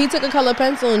doing? Nah, he took a color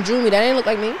pencil and drew me. That ain't look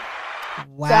like me.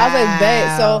 Wow. So I was like,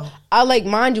 bet. So I like,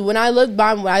 mind you, when I lived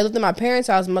at my parents'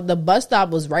 house, the bus stop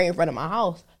was right in front of my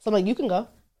house. So I'm like, you can go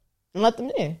and let them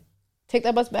there. Take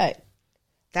that bus back.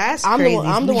 That's crazy.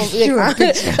 I'm the one.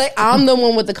 I'm the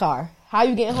one with the car. How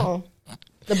you getting home?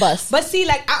 The bus. But see,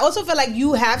 like, I also feel like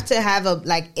you have to have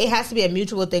it has to be a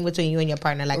mutual thing between you and your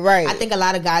partner. Like, right. I think a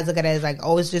lot of guys look at it as like,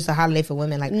 oh, it's just a holiday for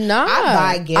women. Like, nah, I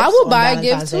buy gifts. I will buy a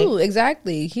gift Day. too.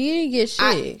 Exactly. He didn't get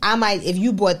shit. I might, if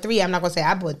you bought 3, I'm not gonna say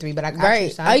I bought 3, but I got you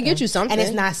something. I get you something, and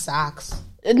it's not socks.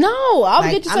 No, I'll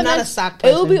get you something. I'm not a sock person.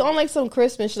 It'll be on like some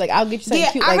Christmas shit. Like, I'll get you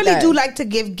something cute. I like really that. do like to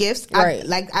give gifts. Right.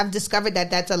 I've discovered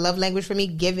that that's a love language for me.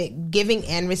 Giving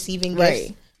and receiving gifts.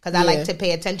 Right. Because I like to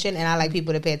pay attention, and I like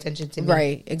people to pay attention to me.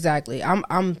 Right, exactly.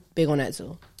 I'm big on that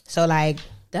too. So like,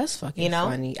 that's fucking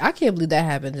funny. I can't believe that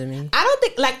happened to me. I don't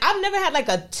think I've never had like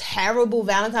a terrible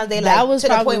Valentine's Day. Like, that was to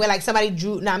the point where like somebody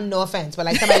drew. No offense, but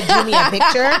like somebody drew me a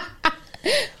picture.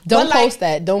 Don't post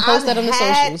that. Don't post that on the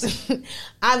socials.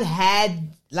 I've had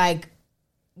like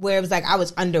where it was like I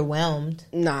was underwhelmed.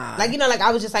 Nah, like like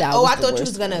I was just like, I thought you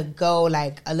was gonna go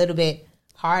like a little bit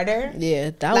harder. Yeah,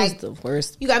 that was the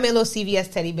worst. You got me a little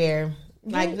CVS teddy bear.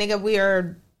 Like, nigga, we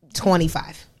are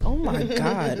 25. Oh my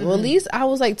God. Well, at least I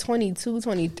was like 22,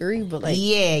 23, but like,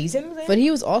 yeah, you see what I'm saying? But he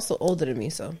was also older than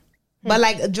me, so. But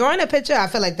like drawing a picture, I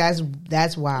feel like that's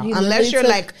wild. Unless you're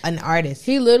like an artist.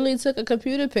 He literally took a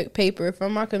computer paper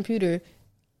from my computer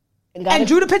and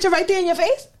drew the picture right there in your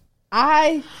face.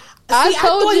 I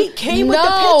thought he came with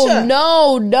the picture.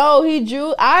 No, he drew.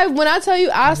 When I tell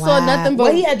you, I saw nothing but.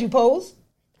 What, he had you pose?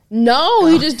 No,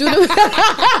 he just do the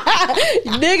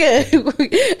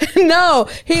nigga. No,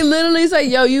 he literally said,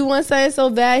 "Yo, you want something so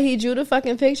bad?" He drew the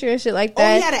fucking picture and shit like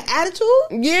that. Oh, he had an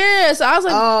attitude. Yeah, so I was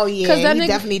like, "Oh yeah, because that nigga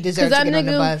definitely deserves to get on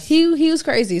the bus." He was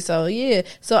crazy. So yeah,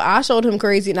 so I showed him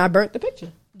crazy and I burnt the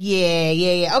picture.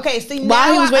 Yeah. Okay, see,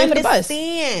 while he was waiting for the bus.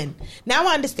 Now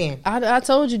I understand. I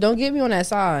told you, don't get me on that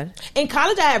side. In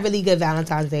college, I had really good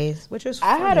Valentine's Days, which was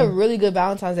funny. I had a really good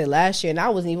Valentine's Day last year, and I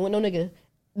wasn't even with no nigga.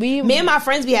 Me and my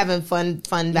friends be having fun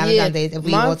Valentine's Days if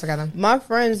we all together. My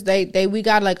friends, we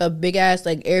got like a big ass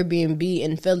like Airbnb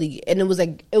in Philly, and it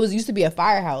was used to be a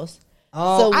firehouse.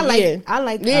 Oh, so, I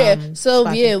like so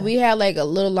we had like a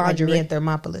little lingerie in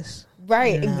Thermopolis.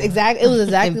 Right, exactly. It was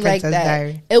exactly like that.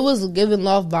 Diary. It was giving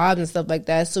love vibes and stuff like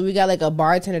that. So we got like a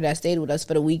bartender that stayed with us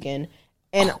for the weekend,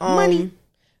 and money,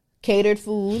 catered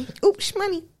food. Oops,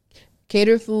 money.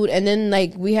 Catered food, and then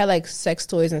like we had like sex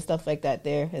toys and stuff like that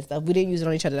there and stuff. We didn't use it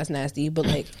on each other. That's nasty. But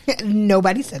like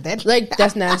nobody said that. Like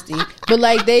that's nasty. But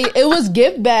like it was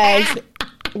gift bags.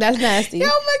 That's nasty. Yo,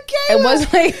 Michaela. It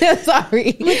was like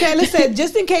sorry. Michaela said,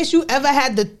 just in case you ever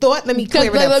had the thought, let me clear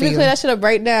it up. Let me clear that shit up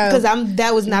right now. Because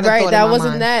that was not a thought. That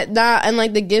wasn't that. Nah, and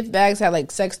like the gift bags had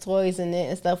like sex toys in it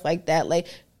and stuff like that. Like.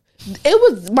 It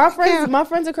was my friends. My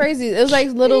friends are crazy. It was like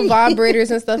little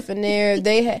vibrators and stuff in there.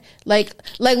 They had like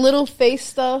little face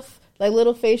stuff, like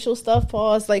little facial stuff.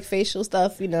 Pause, like facial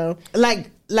stuff. You know, like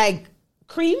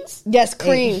creams. Yes,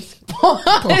 creams.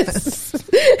 Pause.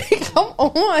 Come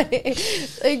on.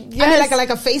 Yes. I mean, like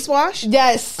a face wash.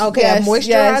 Yes. Okay. Yes, a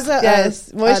moisturizer.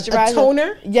 Yes. Moisturizer. A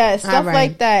toner. Yes. Stuff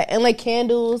like that, and like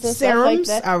candles and serums.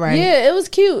 Stuff like that. All right. Yeah, it was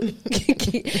cute.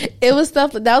 It was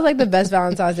stuff that was like the best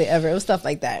Valentine's Day ever. It was stuff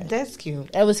like that. That's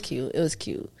cute. It was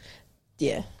cute.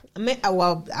 Yeah. Me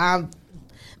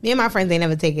and my friends ain't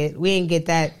never take it. We ain't get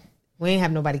that. We ain't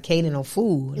have nobody catering no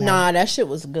food. Like, nah, that shit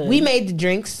was good. We made the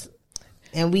drinks.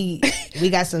 And we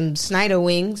got some Snyder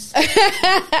wings. Shout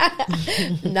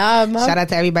out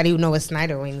to everybody who know what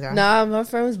Snyder wings are. Nah, my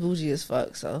friend was bougie as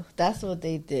fuck, so that's what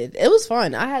they did. It was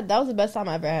fun. That was the best time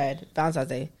I ever had Valentine's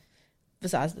Day.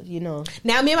 Besides,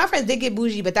 Now, me and my friends did get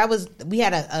bougie, but we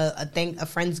had a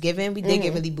Friendsgiving. We did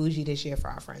get really bougie this year for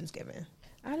our Friendsgiving.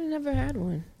 I never had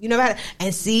one. You never had it?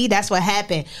 And see, that's what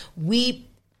happened.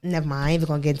 Never mind, I ain't even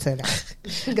gonna get into that.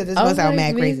 Because this was sound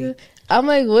mad crazy. I'm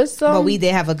like, what's song? But we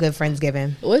did have a good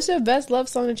Friendsgiving. What's your best love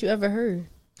song that you ever heard?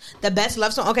 The best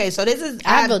love song? Okay, so this is...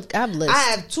 I have a list. I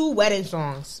have 2 wedding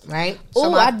songs, right?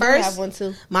 Oh, I do have one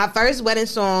too. My first wedding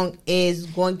song is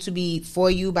going to be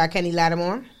For You by Kenny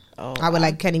Lattimore. I would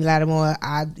like Kenny Lattimore.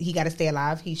 He got to stay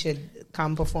alive. He should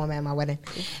come perform at my wedding.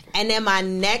 And then my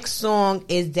next song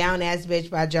is Down Ass Bitch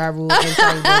by Ja Rule and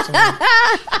Charlie Wilson.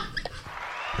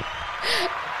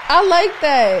 I like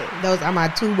that. Those are my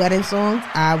 2 wedding songs.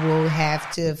 I will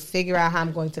have to figure out how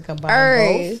I'm going to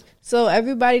combine both. So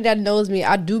everybody that knows me,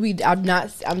 I'm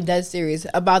dead serious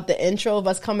about the intro of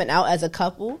us coming out as a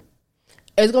couple.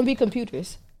 It's gonna be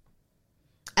computers.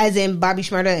 As in Bobby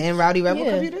Shmurda and Rowdy Rebel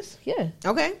computers? Yeah.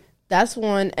 Okay. That's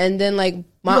one. And then like you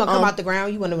want to come out the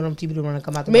ground? You want them people to want to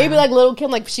come out the maybe ground? Maybe like Lil' Kim,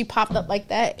 like she popped up like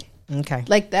that. Okay.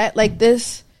 Like that, like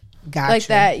this. Gotcha. Like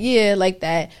that, yeah, like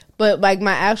that. But like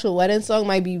my actual wedding song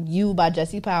might be You by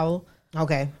Jesse Powell.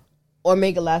 Okay. Or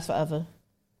Make It Last Forever.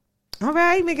 All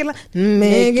right, Make It Last.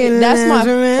 That's my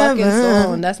fucking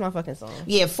song. That's my fucking song.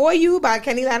 Yeah, For You by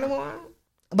Kenny Lattimore.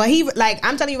 But he, like,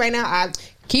 I'm telling you right now,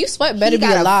 Keith Sweat better be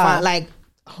alive. Like,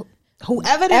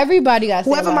 whoever everybody got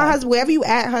whoever my husband, wherever you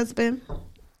at, husband,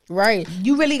 right?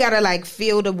 You really gotta like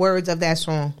feel the words of that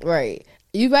song, right?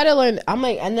 You better learn. I'm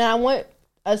like, and then I want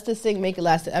us to sing "Make It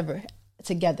Last Forever"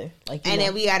 together, like, and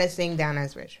then we gotta sing "Down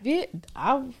Ass Bitch." Yeah,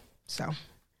 so.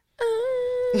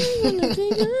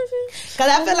 Because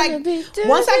I feel like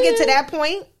once I get to that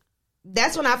point,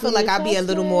 that's when I feel like I'll be a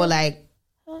little more like,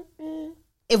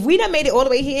 if we done made it all the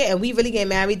way here and we really get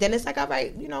married, then it's like, all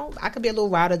right, you know, I could be a little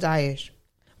ride or die-ish.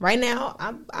 Right now,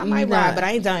 I might ride, but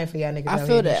I ain't dying for y'all niggas. I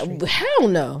feel that. Hell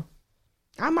no.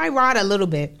 I might ride a little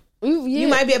bit. Yeah. You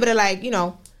might be able to, like, you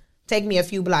know, take me a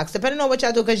few blocks, depending on what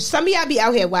y'all do. Because some of y'all be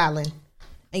out here wilding.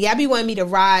 And y'all be wanting me to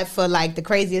ride for like the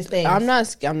craziest things. I'm not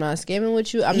scamming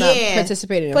with you. I'm not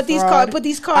participating in fraud. Put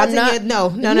these cards in your no,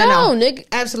 nigga.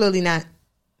 Absolutely not.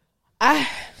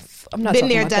 I'm not been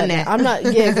there, done that. I'm not.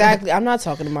 Yeah, exactly. I'm not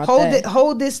talking about that.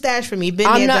 Hold this stash for me. Been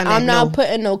there, done that. I'm not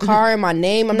putting no car in my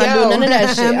name. I'm not doing none of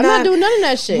that shit. I'm not doing none of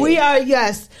that shit. We are,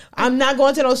 yes. I'm not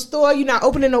going to no store. You're not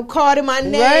opening no card in my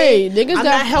name. Right. Niggas I'm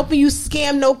not helping you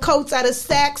scam no coats out of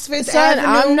Saks Fifth Avenue.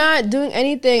 I'm not doing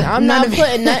anything. I'm not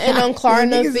putting nothing on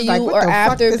Klarna for you or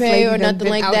Afterpay or nothing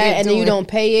like that, and then you don't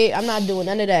pay it. I'm not doing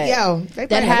none of that. Yo,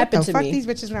 that happened to me. Fuck these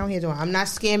bitches around here doing. I'm not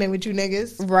scamming with you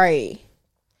niggas. Right.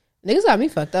 Niggas got me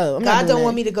fucked up. God don't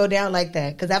want me to go down like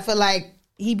that because I feel like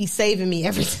he be saving me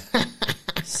every time.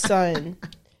 Son,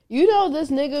 you know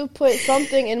this nigga put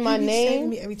something in my name saving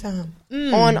me every time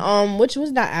on which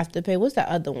was not Afterpay. What's that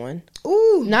other one?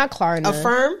 Ooh, not Klarna.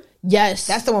 Affirm. Yes,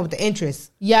 that's the one with the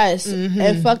interest. Yes,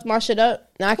 and fucked my shit up.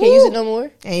 Now I can't use it no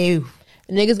more. Ew.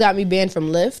 Niggas got me banned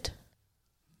from Lyft.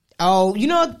 Oh, you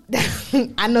know,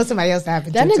 I know somebody else that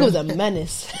happened. That nigga was a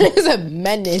menace. He was a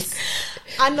menace.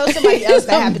 I know somebody else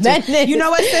that happened to. You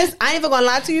know what, sis? I ain't even gonna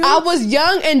lie to you. I was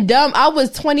young and dumb. I was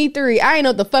 23. I ain't know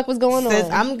what the fuck was going on.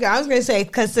 I was gonna say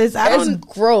because sis,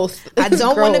 growth. I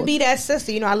don't want to be that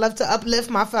sister. You know, I love to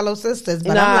uplift my fellow sisters,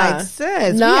 but I'm like,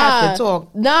 sis, we have to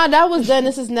talk. Nah, that was then.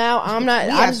 This is now. I'm not.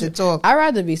 We have to talk. I'd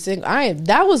rather be single.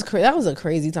 That was a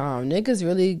crazy time. Niggas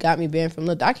really got me banned from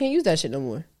Lyft. I can't use that shit no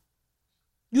more.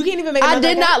 You can't even make. I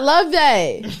did not love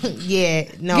that. Yeah,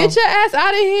 no. Get your ass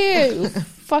out of here.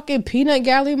 Fucking peanut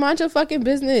gallery, mind your fucking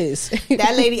business.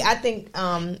 That lady, I think,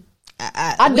 I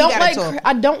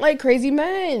don't like crazy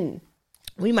men.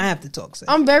 We might have to talk. Sis.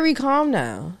 I'm very calm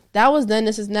now. That was then.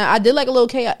 This is now. I did like a little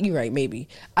chaos. You're right. Maybe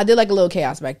I did like a little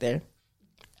chaos back there.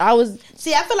 I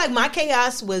feel like my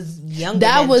chaos was younger.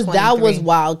 That was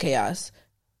wild chaos.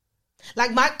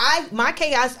 Like my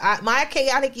chaos, my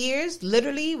chaotic years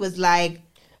literally was like.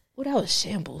 Well, that was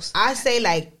shambles. I say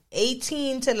like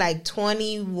 18 to like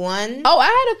 21. Oh, I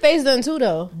had a phase then too,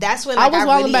 though. That's when like,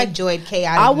 I really enjoyed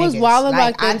chaotic. I was wilding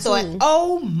back then. I thought,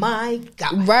 oh my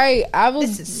god, right?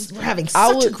 We're having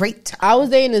such a great time. I was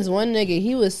dating this one nigga.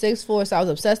 He was 6'4", so I was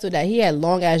obsessed with that. He had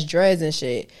long ass dreads and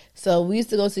shit. So we used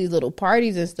to go to these little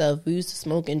parties and stuff. We used to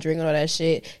smoke and drink and all that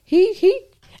shit.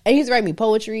 And he's writing me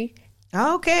poetry.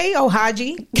 Okay, oh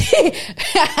Haji.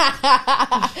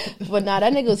 But nah,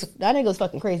 that nigga was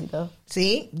fucking crazy though.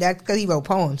 See, that's because he wrote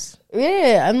poems.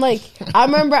 Yeah, I'm like, I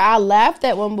remember I laughed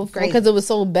at one before because it was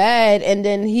so bad, and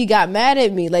then he got mad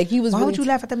at me. Like he was. Why would you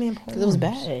laugh at that man? Because it was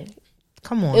bad.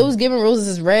 Come on, it was giving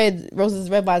roses red,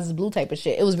 vibes blue type of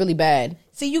shit. It was really bad.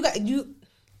 See, you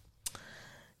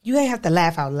ain't have to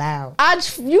laugh out loud. I'm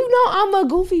a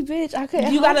goofy bitch. I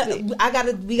couldn't.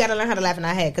 We gotta learn how to laugh in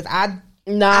our head because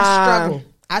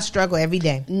I struggle every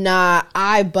day. Nah,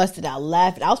 I busted out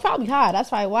laughing. I was probably high. That's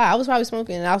probably why. I was probably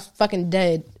smoking and I was fucking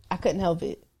dead. I couldn't help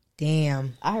it.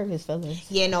 Damn. I hurt his feelings.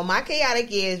 Yeah, no, my chaotic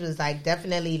years was like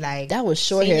definitely like that was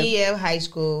short hair. Senior year of high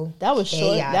school. That was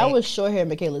short. That was short hair,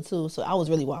 Michaela too. So I was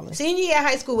really wilding. Senior year of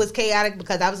high school was chaotic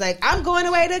because I was like, I'm going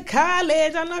away to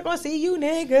college. I'm not gonna see you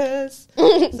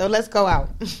niggas. So let's go out.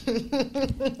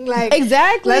 Like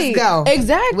exactly. Let's go.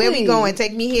 Exactly. Where we going?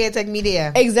 Take me here. Take me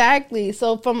there. Exactly.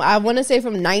 So I want to say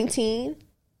from 19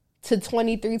 to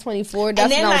 23, 24.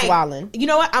 That's when I was wilding. You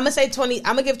know what? I'm gonna say 20.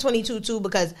 I'm gonna give 22 too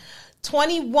because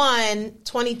 21,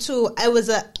 22, I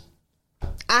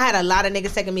had a lot of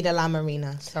niggas taking me to La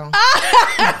Marina, so.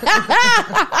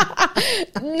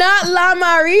 Not La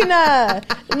Marina.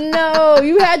 No,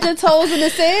 you had your toes in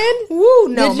the sand? Woo,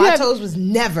 no, my toes was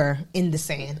never in the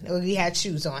sand. We had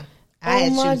shoes on. I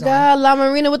had my shoes God, on. La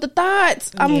Marina with the thoughts.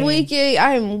 I'm weak.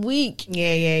 I am weak.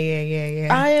 Yeah.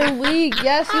 I am weak.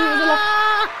 Yes, she was.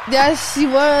 Yes, she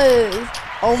was.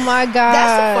 Oh my God.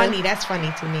 That's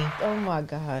funny to me. Oh my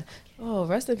God. Oh,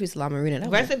 rest in peace, La Marina.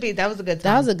 Rest in peace. That was a good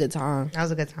time. That was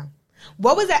a good time.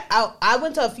 What was that? I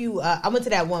went to a few. I went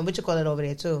to that one. What you call it over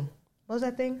there too? What was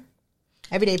that thing?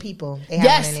 Everyday People. They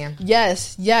had one in there.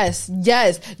 Yes.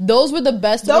 Those were the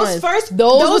best ones.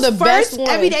 Those were the best ones.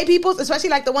 Everyday People,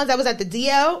 especially like the ones that was at the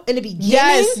DL in the beginning.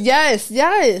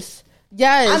 Yes.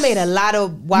 I made a lot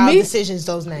of wild decisions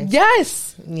those nights.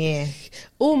 Yes. Yeah.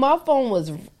 Ooh, my phone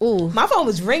was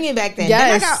ringing back then.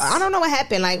 Yes. Then I don't know what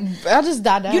happened. Like I just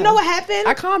died down. You know what happened?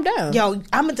 I calmed down. Yo,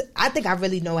 I think I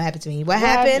really know what happened to me. What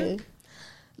happened?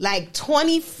 Like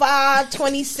 25,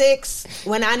 26,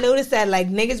 when I noticed that like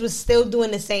niggas was still doing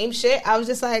the same shit, I was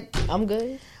just like, I'm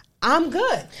good.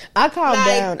 I calmed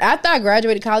down. After I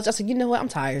graduated college, I said, you know what? I'm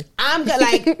tired. I'm good.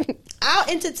 Like, I'll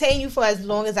entertain you for as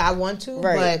long as I want to,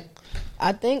 but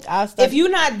I think if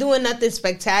you're not doing nothing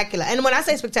spectacular, and when I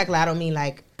say spectacular, I don't mean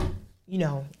like, you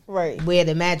know, where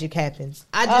the magic happens.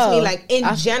 I just mean like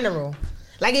in general.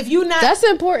 Like if you not, that's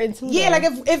important too. Yeah, though.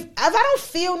 Like if I don't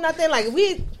feel nothing, like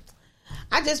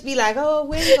I just be like, oh,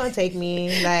 where you gonna take me?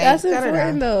 Like that's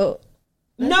important though.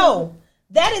 No,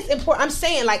 that is important. I'm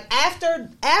saying like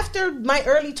after my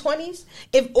early 20s,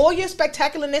 if all your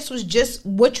spectacularness was just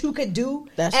what you could do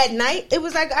at night, it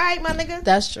was like, all right, my nigga.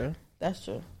 That's true.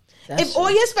 If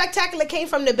all your spectacular came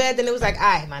from the bed, then it was like, all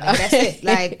right, my nigga, that's it.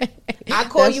 Like, I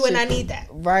call you when I need that.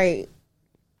 Right.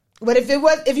 But if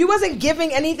you wasn't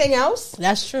giving anything else,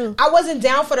 that's true. I wasn't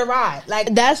down for the ride.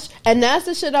 Like that's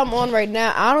the shit I'm on right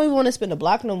now. I don't even want to spin the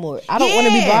block no more. I don't want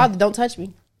to be bothered. Don't touch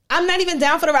me. I'm not even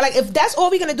down for the ride. Like if that's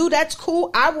all we're gonna do, that's cool.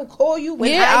 I will call you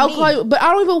when I need. I'll call you, but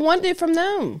I don't even want it from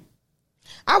them.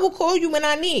 I will call you when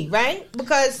I need, right?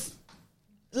 Because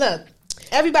look,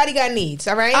 everybody got needs,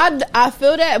 all right? I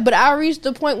feel that, but I reached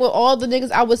the point where all the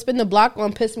niggas I would spin the block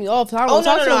on piss me off. So I don't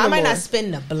no. I might not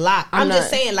spin the block. I'm just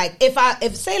saying, like, if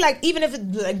even if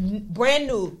it's like brand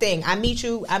new thing, I meet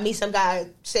some guy,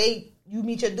 say you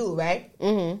meet your dude, right?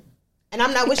 Mm-hmm. And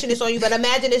I'm not wishing this on you, but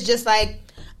imagine it's just like,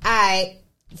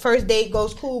 first date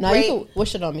goes cool, great. You can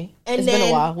wish it on me. And it's then been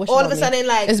a while. All of a sudden,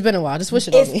 like, it's been a while. Just wish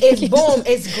it on me. It's boom.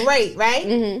 It's great, right?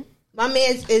 Mm-hmm. My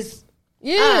man is.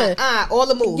 Yeah. All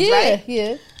the moves, right?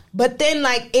 Yeah. But then,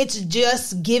 like, it's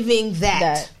just giving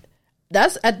that.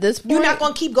 That's at this point. You're not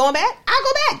going to keep going back? I'll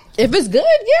go back. If it's good,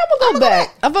 yeah, I'm going to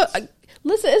go back.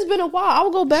 Listen, it's been a while. I will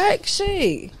go back.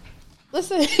 Shit.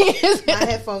 Listen. My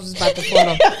headphones is about to fall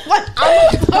off.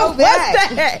 I'm going to go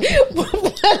back.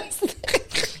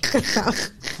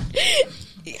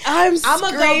 I'm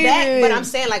going to go back, but I'm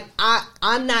saying, like,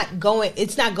 I'm not going,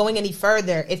 it's not going any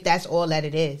further if that's all that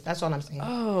it is. That's all I'm saying.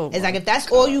 It's like, if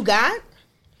that's all you got,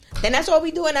 then that's all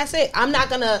we do and that's it. I'm not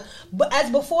going to, but as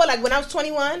before, like when I was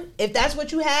 21, if that's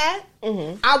what you had,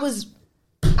 I was,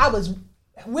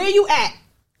 where you at?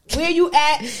 Where you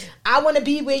at? I want to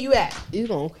be where you at. You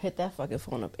gonna hit that fucking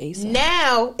phone up ASAP.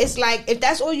 Now, it's like, if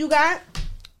that's all you got,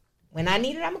 when I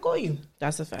need it, I'm going to call you.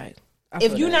 That's a fact.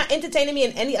 If you're not entertaining me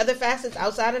in any other facets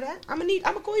outside of that, I'm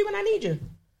gonna call you when I need you.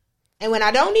 And when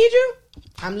I don't need you,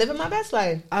 I'm living my best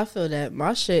life. I feel that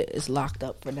my shit is locked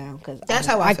up for now because that's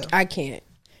how I feel. I can't.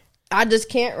 I just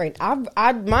can't right.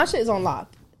 My shit is on lock.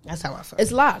 That's how I feel.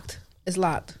 It's locked. It's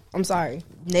locked. I'm sorry.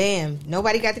 Damn.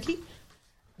 Nobody got the key.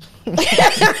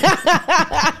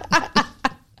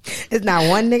 It's not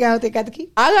one nigga out there got the key.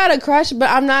 I got a crush, but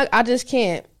I'm not. I just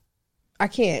can't. I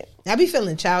can't. I be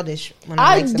feeling childish when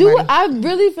I like do. I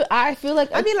really feel. I feel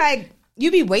like I be like,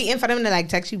 you be waiting for them to like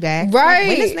text you back, right?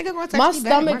 Like, when this nigga gonna text my me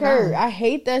stomach back? hurt. I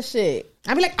hate that shit.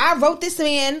 I be like, I wrote this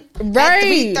man right at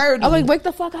 3:30. I'm like, wake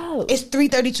the fuck up. It's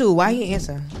 3:32. Why he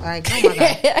answer? Like, oh my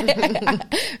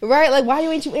god. Right? Like, why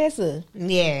ain't you answer?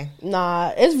 Yeah.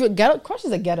 Nah, it's ghetto.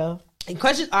 Crushes are ghetto. And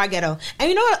crushes are ghetto. And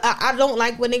you know what I don't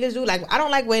like when niggas do? Like, I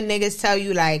don't like when niggas tell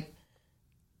you like,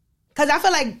 Because I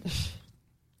feel like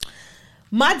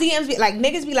my DMs be like,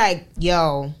 niggas be like,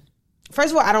 yo,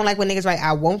 first of all, I don't like when niggas write,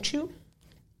 I want you.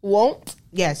 Won't?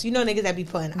 Yes, you know niggas that be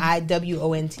putting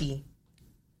IWONT.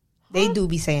 They do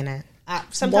be saying that.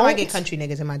 Sometimes I get country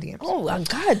niggas in my DMs. Oh, my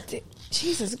God.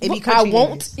 Jesus. It be I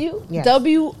won't niggas. you? Yes.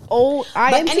 WOINT?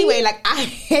 But anyway, like, I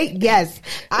hate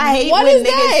What when is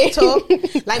niggas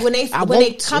that? talk. Like, when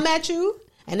they come at you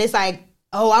and it's like,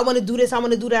 oh, I want to do this, I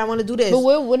want to do that, I want to do this. But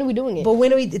when are we doing it? But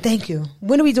when are we, thank you.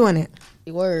 When are we doing it?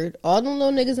 Word. All them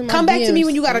little niggas in my Come back DMs. to me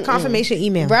when you got a confirmation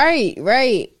email.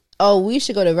 Right. Oh, we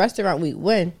should go to restaurant week.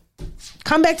 When?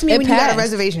 Come back to me when you got a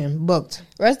reservation booked.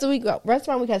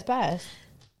 Restaurant week has passed.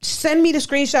 Send me the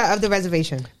screenshot of the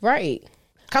reservation. Right.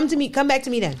 Come back to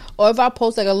me then. Or if I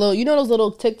post like a little, you know those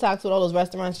little TikToks with all those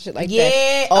restaurants and shit like that.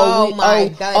 Yeah. Oh my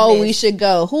goodness. Oh, we should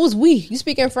go. Who's we? You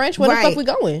speaking French? Where the fuck we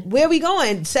going? Where we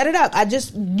going? Set it up.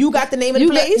 You got the name of the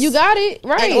place. You got it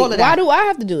right. All of that. Why do I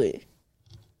have to do it?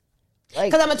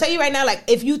 Because I'm gonna tell you right now, like,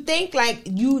 if you think like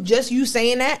you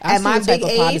saying that at my big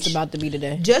age, it's about to be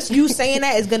today. Just you saying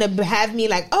that is gonna have me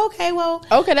like, okay,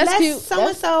 that's cute. So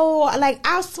and so, like,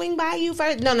 I'll swing by you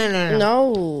first.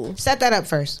 No. Set that up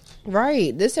first.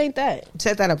 Right. This ain't that.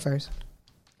 Set that up first.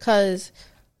 Cause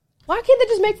why can't they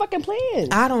just make fucking plans?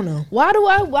 I don't know. Why do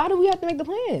we have to make the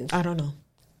plans? I don't know.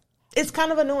 It's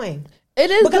kind of annoying. It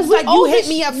is because like you hit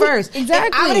me up first. Exactly.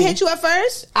 If I would have hit you up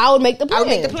first, I would make the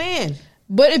plan.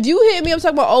 But if you hit me up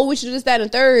talking about, oh, we should do this, that,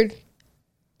 and third,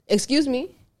 excuse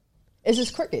me, it's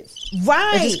just crickets.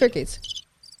 Right. It's just crickets.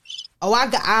 Oh, I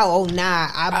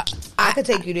could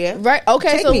take you there. Right.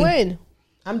 Okay, take so me. When?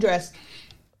 I'm dressed.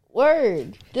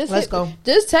 Word. Let's go.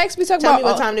 Just text me talking Tell about. me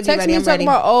what time to be ready. I'm ready.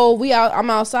 About, oh, I'm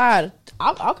outside.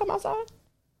 I'll come outside.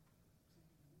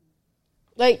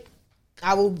 Like,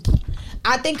 I will.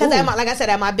 I think because like I said,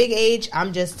 at my big age,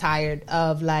 I'm just tired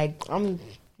of like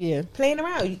playing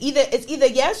around. It's either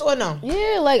yes or no.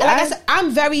 Yeah, like I said,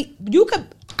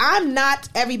 I'm not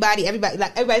everybody.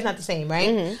 Like, everybody's not the same, right?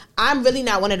 Mm-hmm. I'm really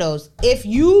not one of those. If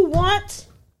you want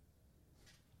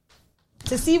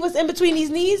to see what's in between these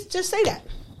knees, just say that.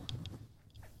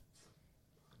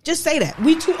 Just say that.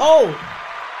 We too old.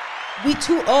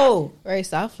 Right,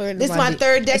 stop flirting. This is my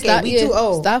third decade. We too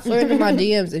old. Stop flirting in my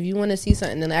DMs. If you want to see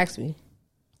something, then ask me.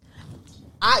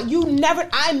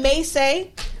 I may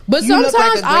say, but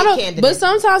sometimes I don't. Candidate. But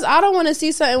sometimes I don't want to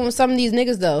see something with some of these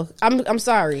niggas though. I'm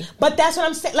sorry. But that's what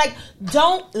I'm saying. Like,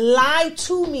 don't lie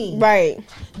to me. Right.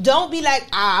 Don't be like,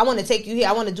 I want to take you here.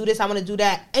 I want to do this. I want to do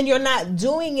that, and you're not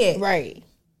doing it. Right.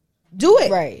 Do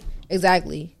it. Right.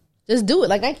 Exactly. Just do it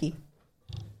like Nike.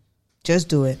 Just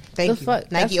do it. Thank you.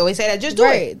 Nike always say that. Just do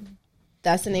it.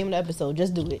 That's the name of the episode.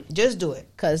 Just do it. Just do it.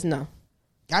 Cause no,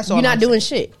 that's all. You're not doing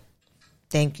shit.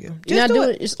 Thank you. You're not doing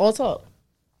it. It's all talk.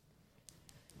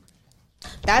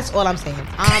 That's all I'm saying.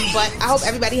 But I hope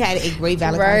everybody had a great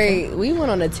Valentine's. Right. We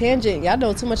went on a tangent. Y'all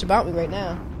know too much about me right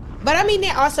now. But I mean,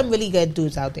 there are some really good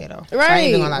dudes out there though.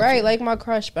 Right. So right. Like my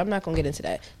crush, but I'm not gonna get into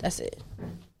that. That's it.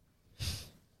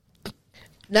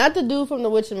 Not the dude from the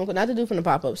Witch, not the dude from the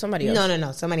pop-up. Somebody else.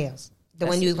 No. Somebody else. The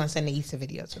one you was going to send the Easter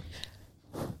video to.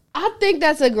 I think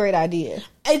that's a great idea.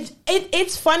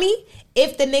 It's funny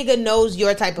if the nigga knows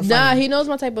your type of funny. Nah, he knows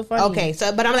my type of funny. Okay,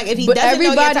 but I'm like, if he doesn't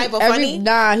know your type of funny,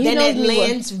 then it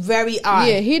lands very odd.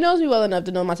 Yeah, he knows me well enough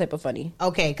to know my type of funny.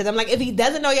 Okay, because I'm like, if he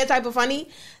doesn't know your type of funny,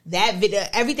 that video,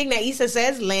 everything that Issa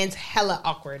says lands hella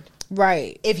awkward.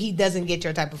 Right. If he doesn't get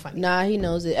your type of funny. Nah, he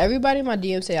knows it. Everybody in my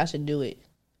DM say I should do it.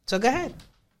 So go ahead.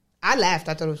 I laughed.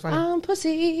 I thought it was funny. I'm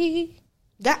pussy.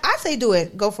 I say do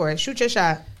it. Go for it. Shoot your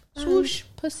shot. Swoosh.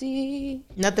 Pussy.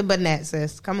 Nothing but that,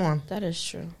 sis. Come on. That is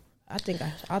true. I think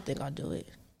I'll do it.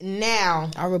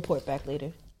 Now. I'll report back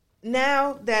later.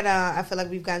 Now that I feel like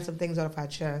we've gotten some things off our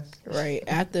chest. Right.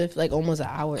 After like almost an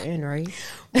hour in, right?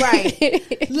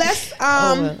 Right. Let's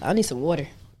I need some water.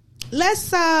 Let's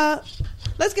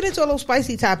get into a little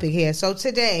spicy topic here. So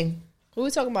today, what we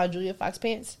talking about? Julia Fox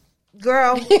pants?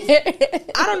 Girl,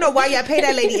 I don't know why y'all pay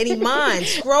that lady any mind.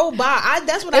 Scroll by.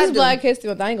 That's what I do. It's Black History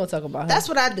Month. I ain't gonna talk about her. That's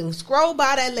what I do. Scroll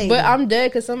by that lady. But I'm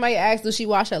dead because somebody asked, does she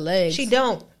wash her legs? She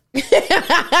don't.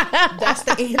 That's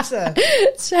the answer.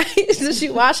 Does she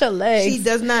wash her legs? She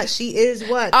does not. She is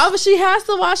what? Oh, but she has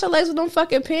to wash her legs with them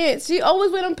fucking pants. She always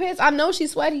wear them pants. I know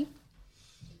she's sweaty.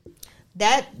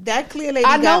 That clear lady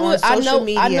got on social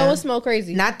media. I know it smell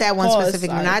crazy. Not that one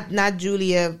specifically. Not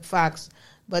Julia Fox.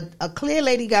 But a clear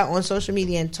lady got on social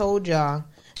media and told y'all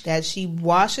that she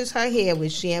washes her hair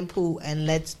with shampoo and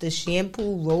lets the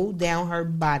shampoo roll down her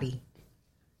body.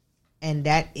 And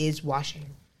that is washing.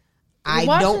 I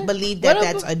don't believe that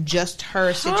that's a just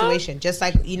her situation. Just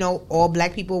like, all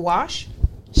black people wash.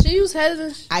 She She used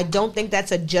heads. I don't think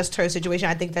that's just her situation.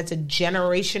 I think that's a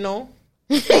generational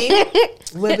thing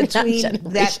between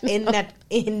that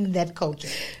in that culture.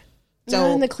 So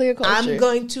not in the clear culture. I'm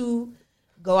going to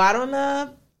go out on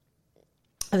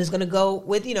I'm just going to go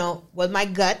with with my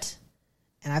gut,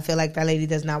 and I feel like that lady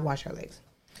does not wash her legs.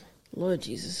 Lord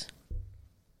Jesus.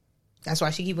 That's why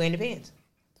she keep wearing the pants.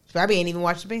 She probably ain't even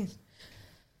washed the pants.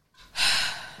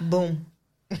 Boom.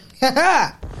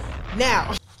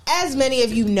 Now, as many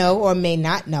of you know or may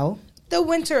not know, the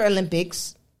Winter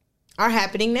Olympics are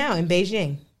happening now in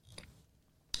Beijing.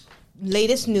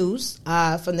 Latest news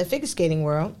from the figure skating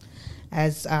world.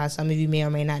 As some of you may or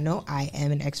may not know, I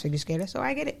am an ex-figure skater, so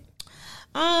I get it.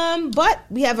 But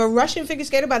we have a Russian figure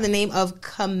skater by the name of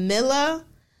Kamila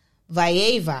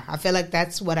Valieva. I feel like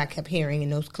that's what I kept hearing in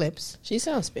those clips. She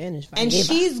sounds Spanish. Valieva. And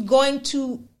she's going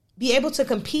to be able to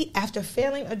compete after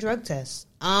failing a drug test.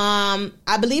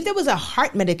 I believe there was a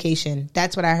heart medication.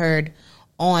 That's what I heard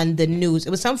on the news.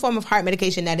 It was some form of heart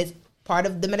medication that is part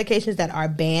of the medications that are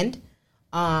banned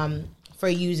for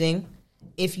using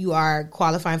if you are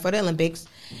qualifying for the Olympics.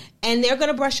 And they're going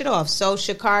to brush it off. So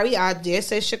Sha'Carri out there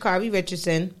says Sha'Carri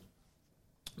Richardson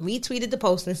retweeted the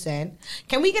post and said,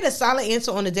 "Can we get a solid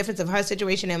answer on the difference of her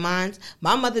situation and mine?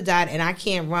 My mother died and I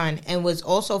can't run and was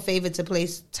also favored to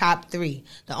place top 3.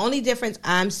 The only difference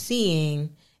I'm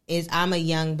seeing is I'm a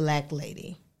young black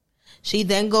lady." She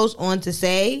then goes on to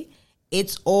say,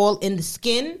 "It's all in the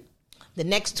skin." The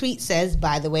next tweet says,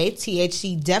 by the way,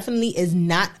 THC definitely is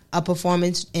not a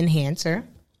performance enhancer,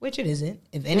 which it isn't.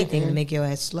 If anything, to make your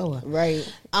ass slower. Right.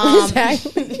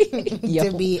 Exactly.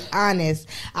 To be honest,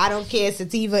 I don't care.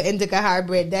 Sativa, indica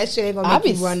hybrid, that shit ain't gonna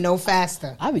make you run no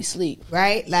faster. I'll be sleep.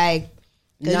 Right? Like,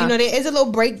 because there is a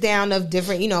little breakdown of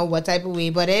different, what type of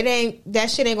weed, but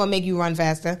that shit ain't gonna make you run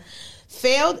faster.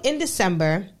 Failed in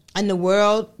December, and the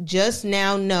world just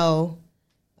now know.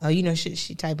 Oh,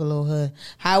 she type a little hood.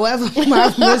 However, my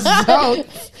result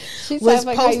was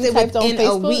posted within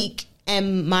a week,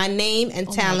 and my name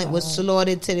and talent was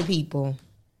slaughtered to the people.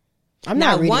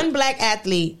 One black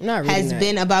athlete has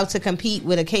been about to compete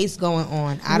with a case going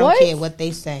on. I don't care what they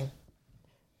say.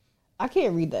 I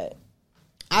can't read that.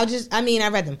 I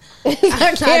read them.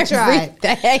 I tried.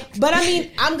 But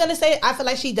I'm going to say, I feel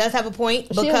like she does have a point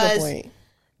because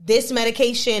this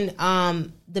medication,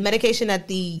 the medication that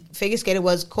the figure skater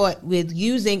was caught with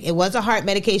using, it was a heart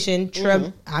medication.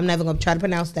 I'm never going to try to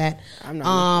pronounce that. I'm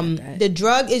not that. The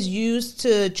drug is used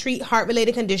to treat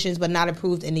heart-related conditions, but not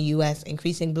approved in the U.S.,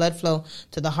 increasing blood flow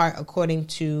to the heart, according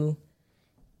to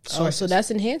sources. So that's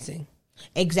enhancing.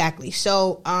 Exactly.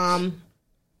 So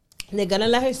they're going to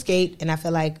let her skate, and I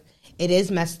feel like it is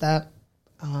messed up.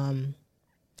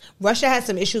 Russia had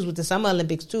some issues with the Summer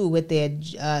Olympics too, with their,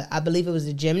 I believe it was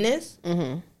a gymnast.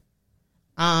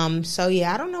 So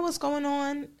yeah, I don't know what's going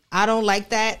on. I don't like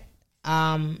that.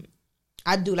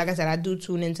 I do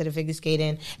tune into the figure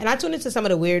skating, and I tune into some of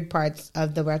the weird parts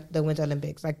of the Winter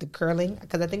Olympics, like the curling,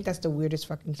 because I think that's the weirdest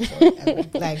fucking sport ever.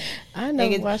 Like, I know.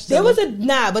 I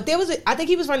think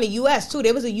he was from the U.S. too.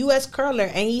 There was a U.S. curler,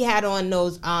 and he had on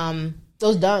those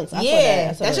dunks.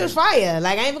 That shit was fire.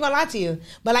 Like, I ain't even gonna lie to you.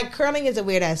 But like, curling is a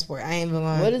weird ass sport. I ain't even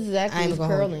gonna. What exactly is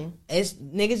curling? It's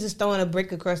niggas just throwing a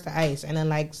brick across the ice and then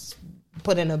like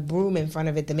putting a broom in front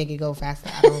of it to make it go faster.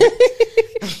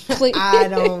 I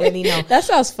don't really know. That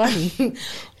sounds funny.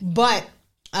 But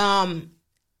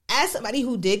as somebody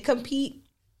who did compete,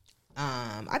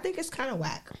 I think it's kind of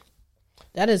whack.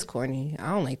 That is corny.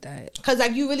 I don't like that. Because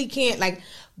like, you really can't, like,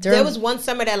 there was one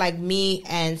summer that like me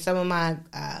and some of my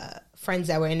friends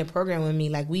that were in the program with me,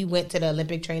 like, we went to the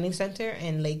Olympic Training Center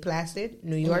in Lake Placid,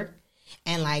 New York,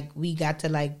 and like we got to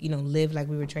like, live like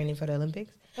we were training for the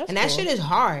Olympics. That's that shit is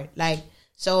hard. Like,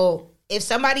 so if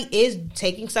somebody is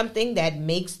taking something that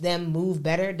makes them move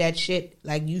better, that shit,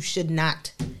 like, you should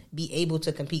not be able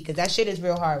to compete, because that shit is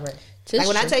real hard work. Like,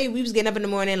 when I tell you, we was getting up in the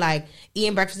morning, like,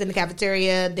 eating breakfast in the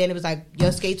cafeteria, then it was like,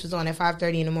 your skates was on at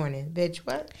 5:30 in the morning. Bitch,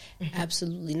 what?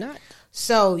 Absolutely not.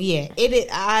 So, yeah,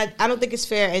 I don't think it's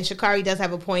fair, and Sha'Carri does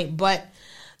have a point, but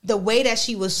the way that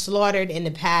she was slaughtered in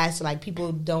the past, like,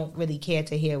 people don't really care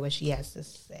to hear what she has to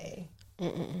say.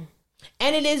 And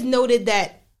it is noted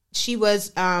that she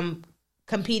was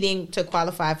competing to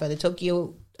qualify for the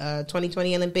Tokyo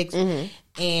 2020 Olympics,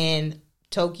 and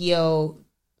Tokyo,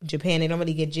 Japan, they don't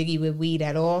really get jiggy with weed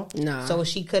at all. Nah. So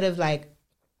she could have, like,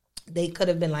 they could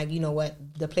have been like, you know what,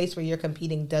 the place where you're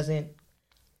competing doesn't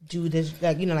do this,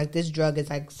 like, like, this drug is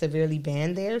like severely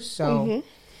banned there. So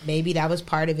maybe that was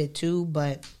part of it too.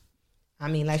 But I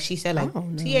mean, like she said, like,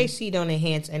 THC don't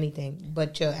enhance anything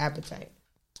but your appetite.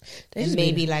 And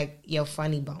maybe like your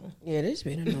funny bone. Yeah, they just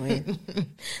being annoying.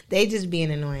 They just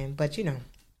being annoying, but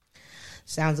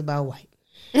sounds about white.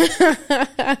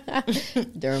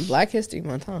 During Black History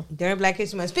Month, huh? During Black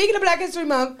History Month. Speaking of Black History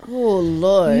Month. Oh,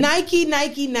 Lord. Nike.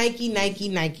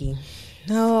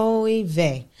 No,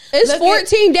 Yves. It's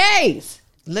 14 days.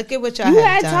 Look at what y'all You have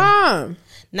had done. time.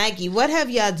 Nike, what have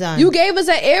y'all done? You gave us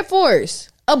an Air Force.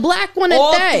 A black one at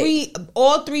that.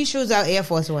 All three shoes are Air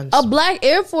Force Ones. A black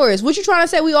Air Force. What you trying to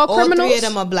say? We all criminals? All three of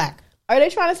them are black. Are they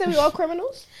trying to say we all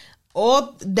criminals?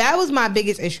 That was my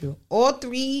biggest issue. All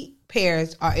three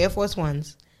pairs are Air Force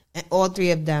Ones, and all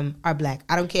three of them are black.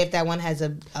 I don't care if that one has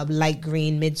a light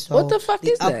green midsole. What the fuck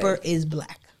is that? The upper is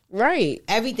black. Right.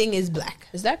 Everything is black.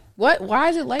 Is that what? Why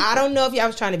is it like I don't know if y'all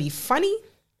was trying to be funny.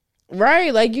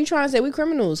 Right. Like you trying to say we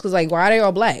criminals. Because like why are they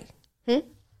all black?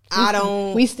 I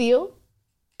don't. We steal?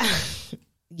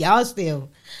 Y'all steal.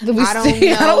 I don't know.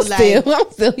 I don't steal.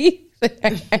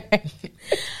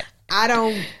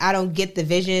 I don't get the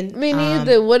vision. Me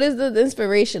neither. What is the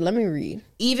inspiration? Let me read.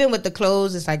 Even with the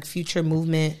clothes, it's like future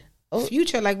movement.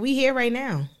 Future, like we here right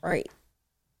now. Right.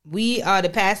 We are the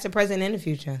past, the present, and the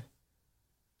future.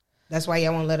 That's why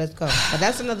y'all won't let us go. But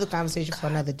that's another conversation for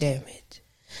another day.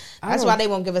 That's why they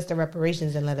won't give us the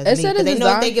reparations and let us leave. Because they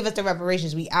know if they give us the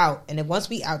reparations, we out. And if once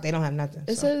we out, they don't have nothing.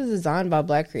 It says it's designed by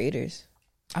black creators.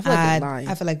 I feel like they're lying.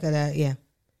 I feel like that, yeah.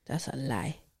 That's a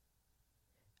lie.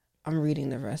 I'm reading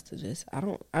the rest of this.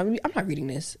 I'm not reading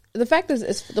this. The fact is,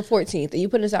 it's the 14th. Are you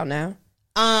putting this out now?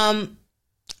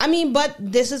 I mean, but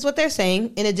this is what they're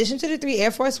saying. In addition to the 3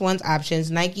 Air Force Ones options,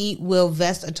 Nike will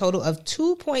vest a total of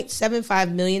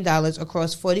 $2.75 million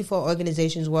across 44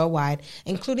 organizations worldwide,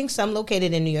 including some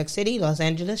located in New York City, Los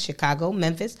Angeles, Chicago,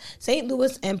 Memphis, St.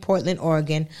 Louis, and Portland,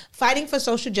 Oregon, fighting for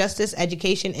social justice,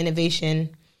 education, innovation,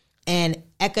 and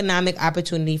economic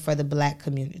opportunity for the black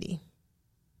community.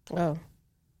 Oh.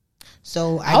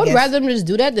 So I would rather them just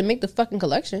do that than make the fucking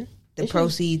collection. The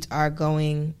proceeds are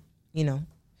going,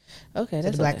 okay,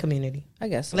 to the black community. I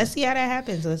guess so. Let's see how that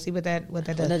happens. Let's see what that does.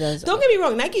 That Don't get me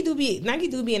wrong. Nike do be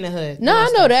in the hood. No, I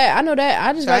know that.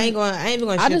 I just I ain't even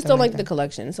going. I just don't like the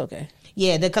collection. It's okay.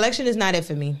 Yeah, the collection is not it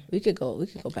for me. We could go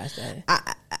past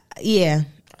that. Yeah.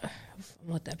 I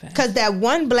want that past. Because that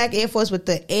one black Air Force with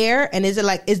the air, and is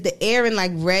the air in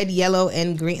like red, yellow,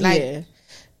 and green? Like,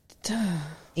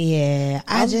 yeah.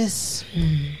 I just.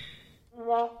 Yeah,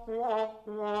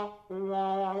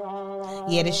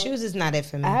 the shoes is not it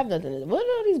for me. I have nothing. What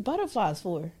are these butterflies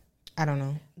for? I don't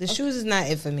know. The shoes is not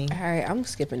it for me. All right, I'm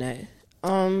skipping that.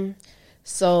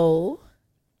 So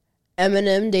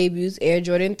Eminem debuts Air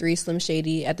Jordan 3 Slim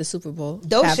Shady at the Super Bowl.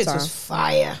 Those shits was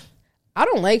fire. I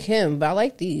don't like him, but I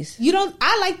like these. You don't?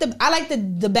 I like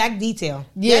the back detail.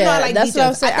 Yeah, I like that's details. What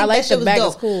I'm saying. I like the back.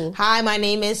 It's cool. Hi, my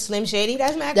name is Slim Shady.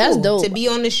 That's cool. Dope. To be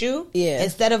on the shoe, yeah.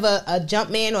 Instead of a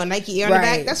Jumpman or a Nike Air on the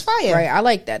back, that's fire. Right, I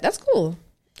like that. That's cool.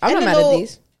 I'm not mad at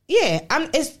these. Yeah,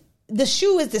 it's the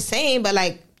shoe is the same, but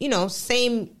like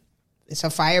same. It's a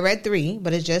fire red 3,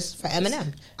 but it's just for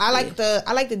Eminem. I like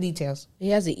the details. He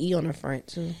has an E on the front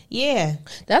too. Yeah,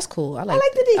 that's cool. I like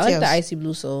the details. I like the icy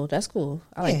blue sole. That's cool.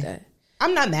 I like that.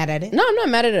 I'm not mad at it. No, I'm not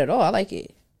mad at it at all. I like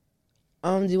it.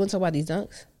 Do you want to talk about these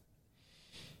dunks?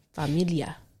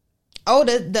 Familia. Oh,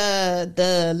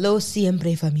 the Lo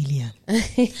Siempre Familia.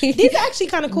 These are actually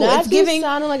kind of cool. It's giving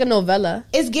sounding like a novella.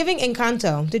 It's giving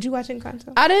Encanto. Did you watch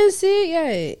Encanto? I didn't see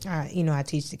it yet. I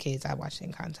teach the kids. I watched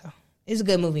Encanto. It's a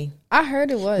good movie. I heard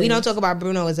it was. We don't talk about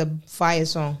Bruno as a fire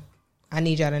song. I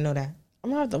need y'all to know that. I'm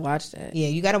gonna have to watch that. Yeah,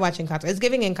 you gotta watch Encanto. It's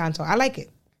giving Encanto. I like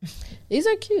it. These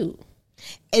are cute.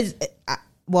 It's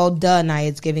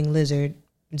it's giving lizard.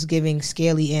 It's giving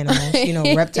scaly animals.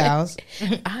 Reptiles.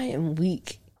 I am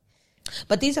weak.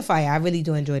 But these are fire. I really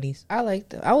do enjoy these. I like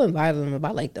them. I wouldn't buy them, but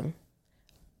I like them.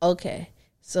 Okay,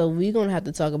 so we're gonna have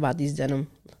to talk about these denim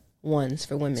ones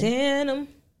for women. Denim.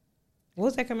 What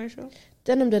was that commercial?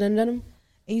 Denim, denim, denim.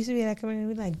 It used to be that commercial.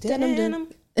 We like denim.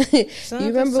 You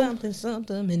remember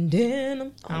something in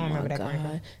denim? I don't remember that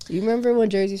commercial. You remember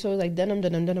when Jersey Shore was like denim,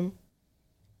 denim, denim?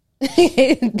 I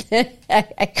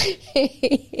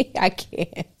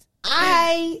can't.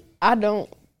 I don't.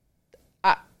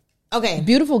 Okay.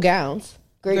 Beautiful gowns.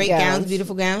 Great gowns.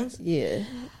 Beautiful gowns. Yeah.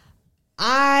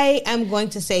 I am going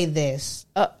to say this.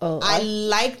 I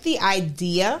like the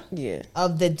idea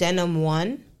of the denim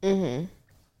one.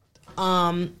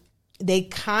 Mm-hmm. They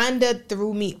kind of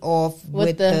threw me off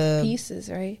with the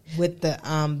pieces, right? With the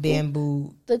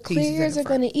bamboo. The clears are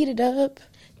going to eat it up.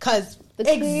 Because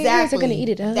exactly, are gonna eat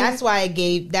it up. That's why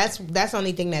that's the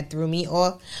only thing that threw me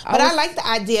off. But I like the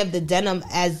idea of the denim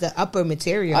as the upper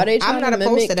material. I'm not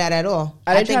opposed to that at all.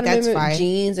 I think that's fine.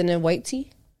 Jeans and then white tee.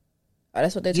 Oh,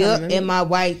 that's what they're trying to mimic. In my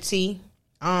white tee.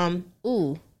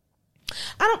 Ooh.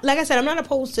 I don't. Like I said, I'm not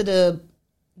opposed to the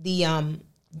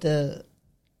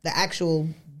the actual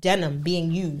denim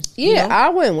being used. Yeah, I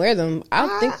wouldn't wear them. I'm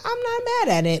not mad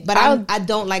at it, but I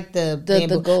don't like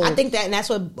the gold. I think that's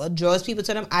what draws people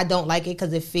to them. I don't like it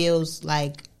because it feels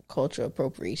like cultural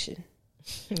appropriation.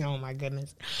 Oh my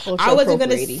goodness! I wasn't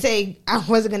gonna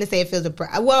say it feels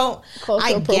well.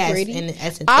 I guess in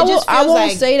essence, I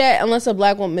won't say that unless a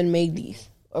black woman made these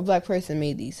or a black person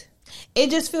made these.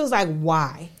 It just feels like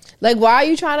why? Like why are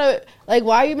you trying to? Like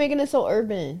why are you making it so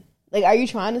urban? Like are you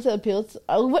trying to appeal to?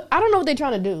 I don't know what they're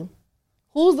trying to do.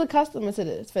 Who's the customer to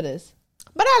this for this?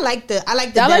 But I like the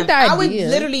idea. I would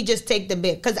literally just take the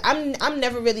bit because I'm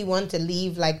never really one to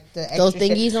leave like the extra those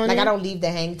thingies shit. on like it? I don't leave the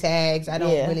hang tags. I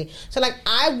don't really. So like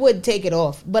I would take it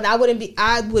off, but I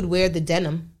would wear the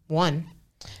denim one.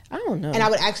 I don't know, and I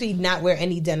would actually not wear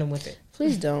any denim with it.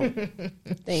 Please don't.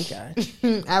 Thank God.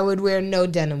 I would wear no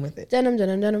denim with it.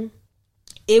 Denim.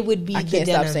 It would be. I can't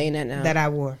stop saying that now. That I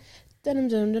wore.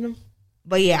 Denim.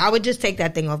 But yeah, I would just take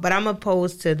that thing off. But I'm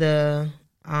opposed to the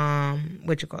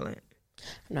what you call it.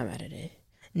 I'm not mad at it.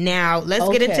 Now, let's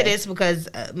get into this because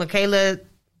Michaela,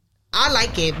 I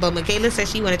like it, but Michaela says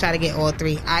she want to try to get all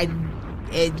three.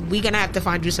 We going to have to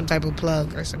find you some type of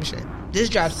plug or some shit. This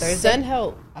drops Thursday. Send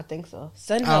help. I think so.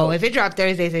 Send help. Oh, if it dropped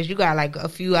Thursday, says you got like a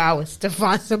few hours to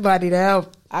find somebody to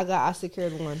help. I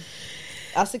secured one.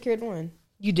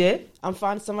 You did? I'm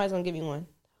fine. Somebody's going to give me one.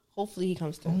 Hopefully he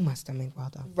comes through. Oh, my stomach, well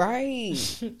done. Right.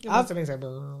 My stomach's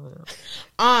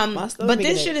like, but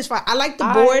this shit is fine. I like the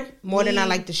board more than I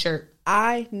like the shirt.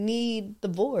 I need the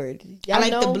board. I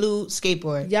like the blue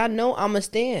skateboard. Y'all know I'm a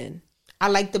stan. I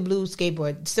like the blue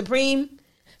skateboard. Supreme.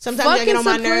 Sometimes I get on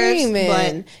my nerves,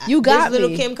 man. But you got this me.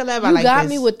 Little Kim collab. You got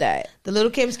me with that. The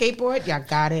Little Kim skateboard. Y'all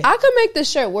got it. I could make this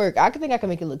shirt work. I think I can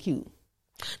make it look cute.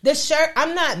 The shirt,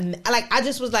 I'm not like. I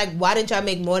just was like, why didn't y'all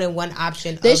make more than one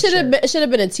option? They should have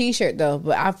been a T-shirt though,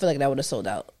 but I feel like that would have sold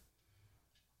out.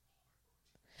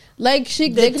 Like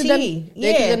they could have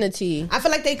done a tee. I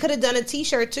feel like they could have done a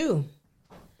T-shirt too.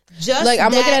 Just like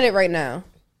I'm looking at it right now.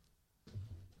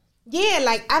 Yeah,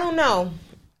 like I don't know.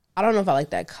 I don't know if I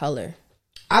like that color.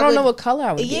 I don't know what color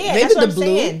I would get. Yeah, maybe that's what the I'm blue.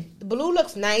 Saying. The blue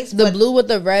looks nice. The blue with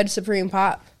the red Supreme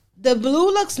pop. The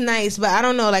blue looks nice, but I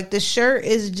don't know. Like the shirt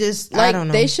is just like I don't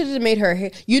know. They should have made her hair.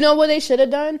 You know what they should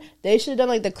have done? They should have done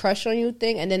like the crush on you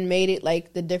thing, and then made it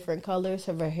like the different colors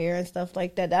of her hair and stuff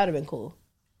like that. That would have been cool.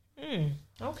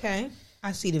 Okay,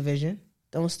 I see the vision.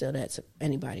 Don't steal that to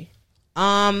anybody.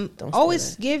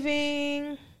 Always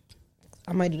giving.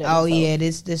 I might do that. Oh yeah,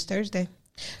 this Thursday.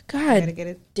 God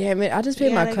damn it! I just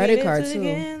paid my credit card too.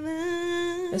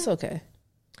 It's okay.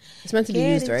 It's meant to be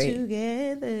used, right?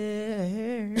 Yeah,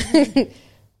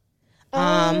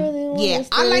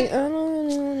 I like.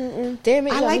 Damn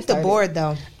it! I like the board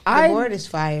though. The board is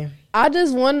fire. I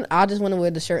just want to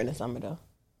wear the shirt in the summer though.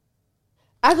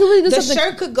 I could really do something. The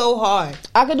shirt could go hard.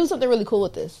 I could do something really cool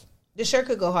with this. The shirt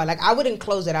could go hard. Like I wouldn't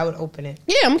close it. I would open it.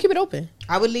 Yeah, I'm gonna keep it open.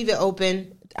 I would leave it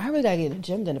open. I really gotta get in the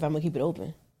gym then if I'm gonna keep it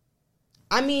open.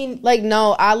 I mean, like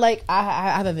no, I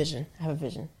have a vision. I have a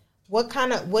vision. What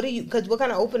kind of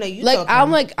open are you like? Talking?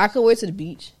 I'm like I could wear it to the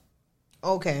beach.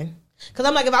 Okay, because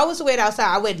I'm like if I was to wear it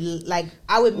outside, I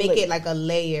would make it like a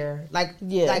layer. Like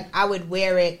I would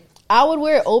wear it. I would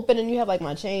wear it open and you have like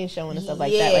my chain showing and stuff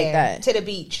like that. To the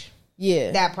beach.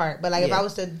 Yeah, that part. But like if I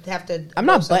was to have to, I'm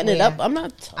not buttoning it up. I'm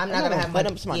not gonna have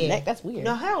button up to my neck. That's weird.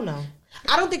 No, hell no.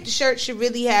 I don't think the shirt should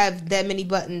really have that many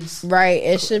buttons. Right,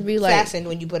 it should be like fastened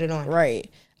when you put it on.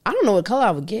 Right. I don't know what color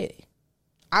I would get.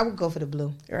 I would go for the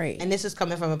blue. Right. And this is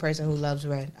coming from a person who loves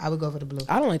red. I would go for the blue.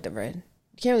 I don't like the red.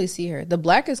 You can't really see her. The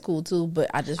black is cool too,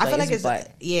 but I feel like it's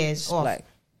black. Yeah, it's off. Black.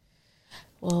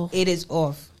 Well, it is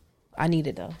off. I need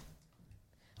it though.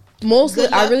 Mostly,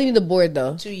 I really need the board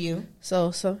though. To you.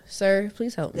 So, sir,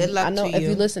 please help me. Good luck I know to if you.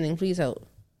 you're listening, please help.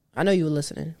 I know you were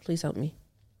listening. Please help me.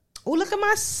 Oh, look at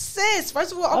my sis.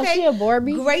 First of all, okay. Oh, she a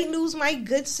Barbie? Great news. My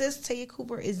good sis, Taya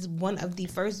Cooper, is one of the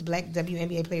first black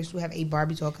WNBA players to have a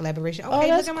Barbie doll collaboration.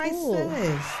 Okay, look at my sis.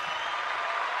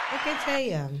 Okay,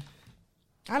 Taya.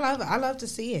 I love to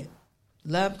see it.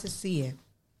 Love to see it.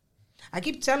 I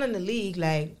keep telling the league,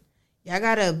 like, y'all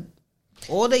gotta,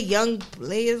 all the young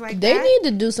players like they that. They need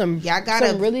to do some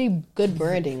really good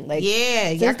branding. Like,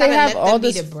 yeah, y'all gotta have all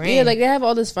this. Yeah, like they have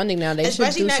all this funding now. They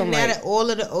especially should do some, now that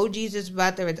all of the OGs is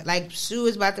about to like Sue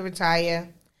is about to retire.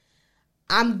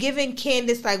 I'm giving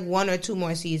Candace like 1 or 2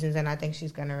 more seasons, and I think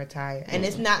she's gonna retire. And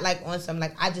it's not like on some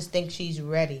like I just think she's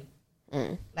ready.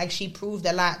 Like she proved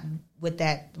a lot with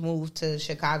that move to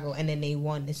Chicago, and then they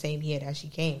won the same year that she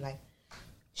came. Like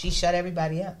she shut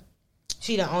everybody up.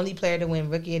 She the only player to win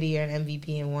Rookie of the Year and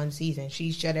MVP in one season.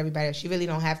 She shut everybody up. She really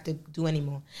don't have to do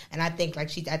anymore. And I think like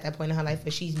she's at that point in her life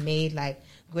where she's made like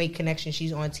great connections.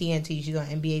 She's on TNT. She's on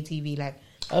NBA TV. Like,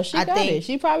 she got it.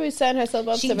 She probably setting herself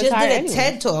up to retire. She just did a anyway.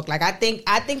 TED talk. Like I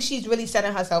think she's really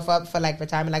setting herself up for like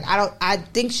retirement. Like I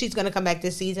think she's gonna come back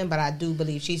this season, but I do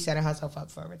believe she's setting herself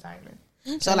up for retirement.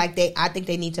 Okay. So like I think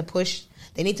they need to push.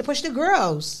 They need to push the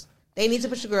girls. They need to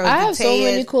push the girls. I have so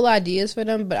many cool ideas for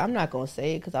them, but I'm not gonna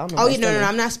say it because I don't know. Oh, no,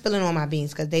 I'm not spilling all my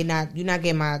beans because you're not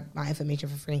getting my information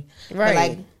for free. Right. But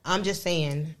like I'm just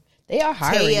saying, they are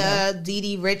hiring. Taya,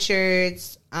 Dee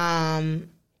Richards.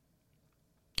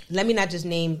 Let me not just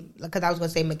name, because I was going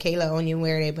to say Michaela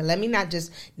Onyenwere, but let me not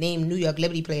just name New York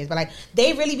Liberty players. But, like,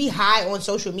 they really be high on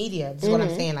social media. That's what I'm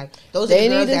saying. Like, those are the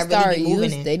girls that really be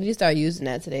moving it. They need to start using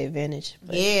that to their advantage.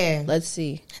 But yeah. Let's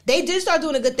see. They did start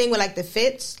doing a good thing with, like, the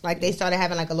fits. Like, they started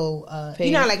having, like, a little,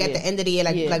 you know, like, at the end of the year,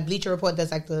 like Bleacher Report does,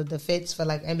 like, the fits for,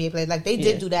 like, NBA players. Like, they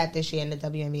did do that this year in the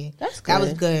WNBA. That's good. That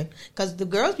was good. Because the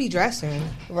girls be dressing.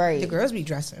 Right. The girls be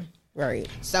dressing. Right.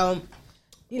 So...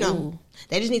 You know,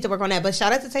 they just need to work on that. But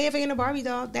shout out to Taya for getting a Barbie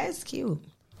doll. That's cute.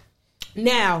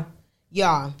 Now,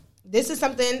 y'all, this is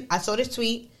something, I saw this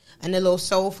tweet on the little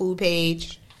soul food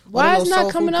page. Why is it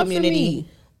not coming up for me?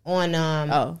 On,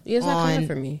 it's not coming up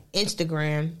for me.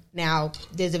 Instagram. Now,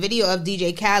 there's a video of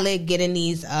DJ Khaled getting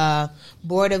these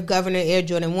Board of Governor Air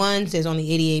Jordan 1s. There's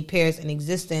only 88 pairs in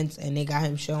existence. And they got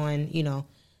him showing, you know,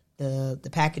 the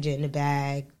packaging in the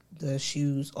bag, the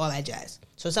shoes, all that jazz.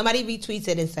 So somebody retweets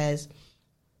it and says...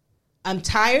 I'm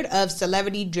tired of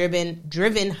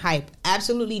celebrity-driven hype.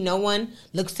 Absolutely no one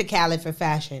looks to Khaled for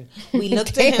fashion. We look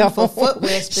to him for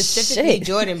footwear, specifically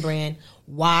Jordan brand.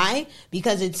 Why?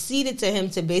 Because it's seeded to him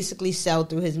to basically sell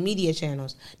through his media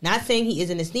channels. Not saying he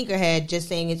isn't a sneakerhead, just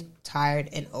saying it's tired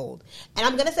and old. And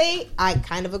I'm going to say I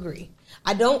kind of agree.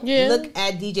 I don't look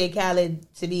at DJ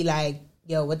Khaled to be like,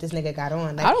 yo, what this nigga got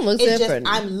on. Like, I don't look to him for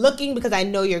I'm looking because I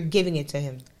know you're giving it to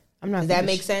him. Does that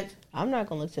make sense? I'm not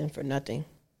going to look to him for nothing.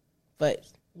 But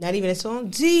not even a song.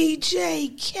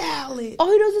 DJ Khaled.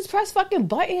 All he does is press fucking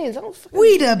buttons. I don't fucking,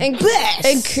 we the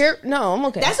best. No, I'm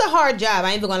okay. That's a hard job. I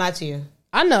ain't even gonna lie to you.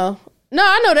 I know. No,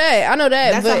 I know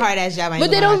that. That's a hard ass job.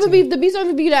 But they don't even be the beats don't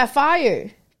even be that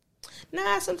fire.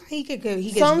 Nah, sometimes he gets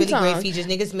really great features.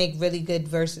 Niggas make really good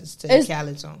verses to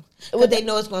Khaled songs because they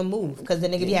know it's gonna move. Because the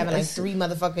nigga be having like three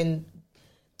motherfuckers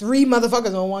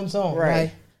on one song,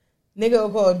 right? Nigga will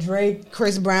call Drake,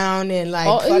 Chris Brown, and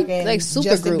fucking like super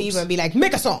Justin groups. Bieber and be like,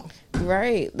 make a song.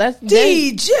 Right. That's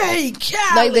DJ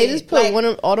Khaled. Like they just put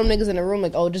all them niggas in the room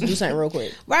like, oh, just do something real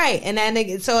quick. Right. And that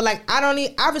nigga, so like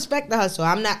I respect the hustle.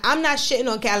 I'm not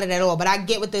shitting on Khaled at all, but I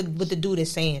get what the dude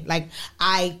is saying. Like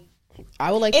I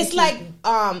would like it's like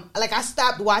I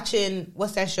stopped watching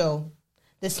what's that show?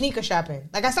 The sneaker shopping.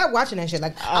 Like, I stopped watching that shit.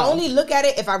 Like, I only look at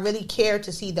it if I really care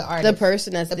to see the artist. The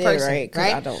person that's there, right?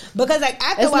 Right? I don't. Because, like,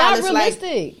 after a while, it's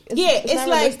realistic. Like... It's not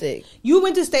like, realistic. You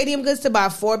went to Stadium Goods to buy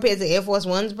 4 pairs of Air Force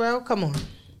Ones, bro? Come on.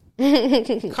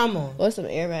 Come on. Or some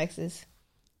Air Maxes.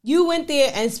 You went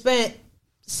there and spent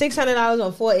 $600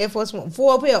 on 4 Air Force Ones.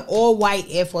 4 pair of all-white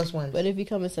Air Force Ones. But if you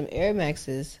come with some Air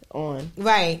Maxes on...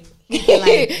 Right. He can,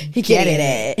 like, he can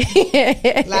get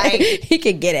it. Like... He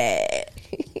can get it.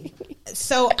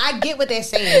 So I get what they're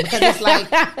saying because it's like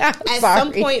at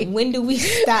some point, when do we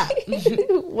stop?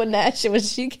 When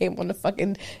she came on the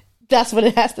fucking, that's when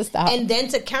it has to stop. And then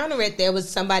to counter it, there was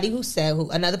somebody who said,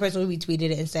 another person who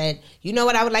retweeted it and said, you know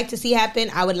what I would like to see happen?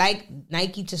 I would like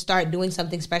Nike to start doing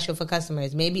something special for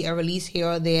customers. Maybe a release here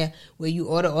or there where you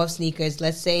order off sneakers.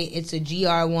 Let's say it's a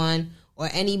GR1 or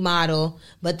any model,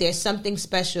 but there's something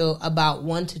special about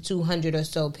 100 to 200 or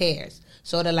so pairs.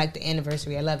 Sort of like the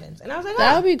anniversary 11s. And I was like,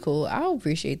 that would be cool. I would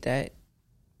appreciate that.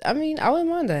 I mean, I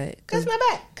wouldn't mind that. That's not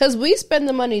bad. Because we spend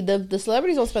the money. The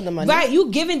celebrities don't spend the money. Right.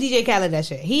 You giving DJ Khaled that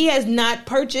shit. He has not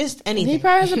purchased anything. He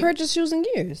probably hasn't purchased shoes in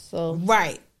years. So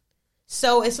right.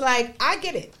 So it's like, I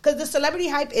get it. Because the celebrity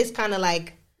hype is kind of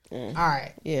like, all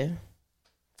right. Yeah.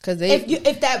 Because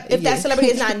if that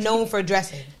celebrity is not known for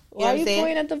dressing. You Why are you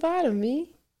pointing at the bottom,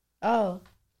 me? Oh.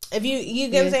 If you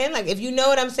get what I'm saying? Like, if you know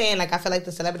what I'm saying, like, I feel like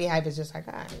the celebrity hype is just like,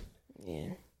 all right. Yeah.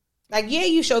 Like, yeah,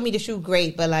 you showed me the shoe,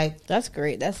 great, but like... That's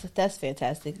great. That's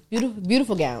fantastic.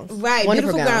 Beautiful gowns. Right,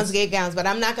 wonderful beautiful gowns, great gowns, but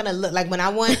I'm not going to look... Like, when I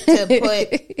want to put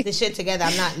the shit together,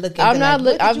 I'm not looking...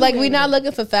 we're not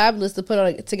looking for Fabulous to put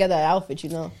on together an outfit, you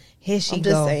know? Here she I'm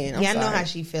go. Just saying. I know how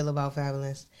she feel about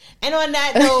Fabulous. And on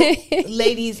that note,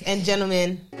 ladies and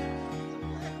gentlemen...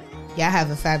 Y'all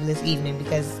have a fabulous evening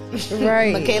because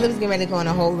right. Michaela's getting ready to go on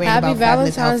a whole rant Happy about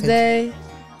Valentine's Day.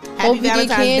 Happy Hope Valentine's you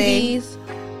get candies. Day.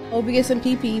 Hope you get some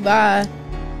pee. Bye.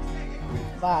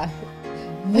 Bye.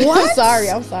 What?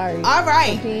 I'm sorry. All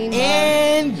right.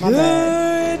 And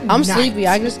good. I'm sleepy.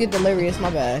 I just get delirious. My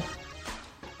bad.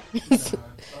 But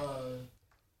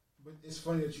it's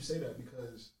funny that you say that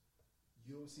because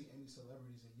you don't see any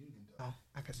celebrities in Union. Oh,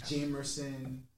 I could Jamerson,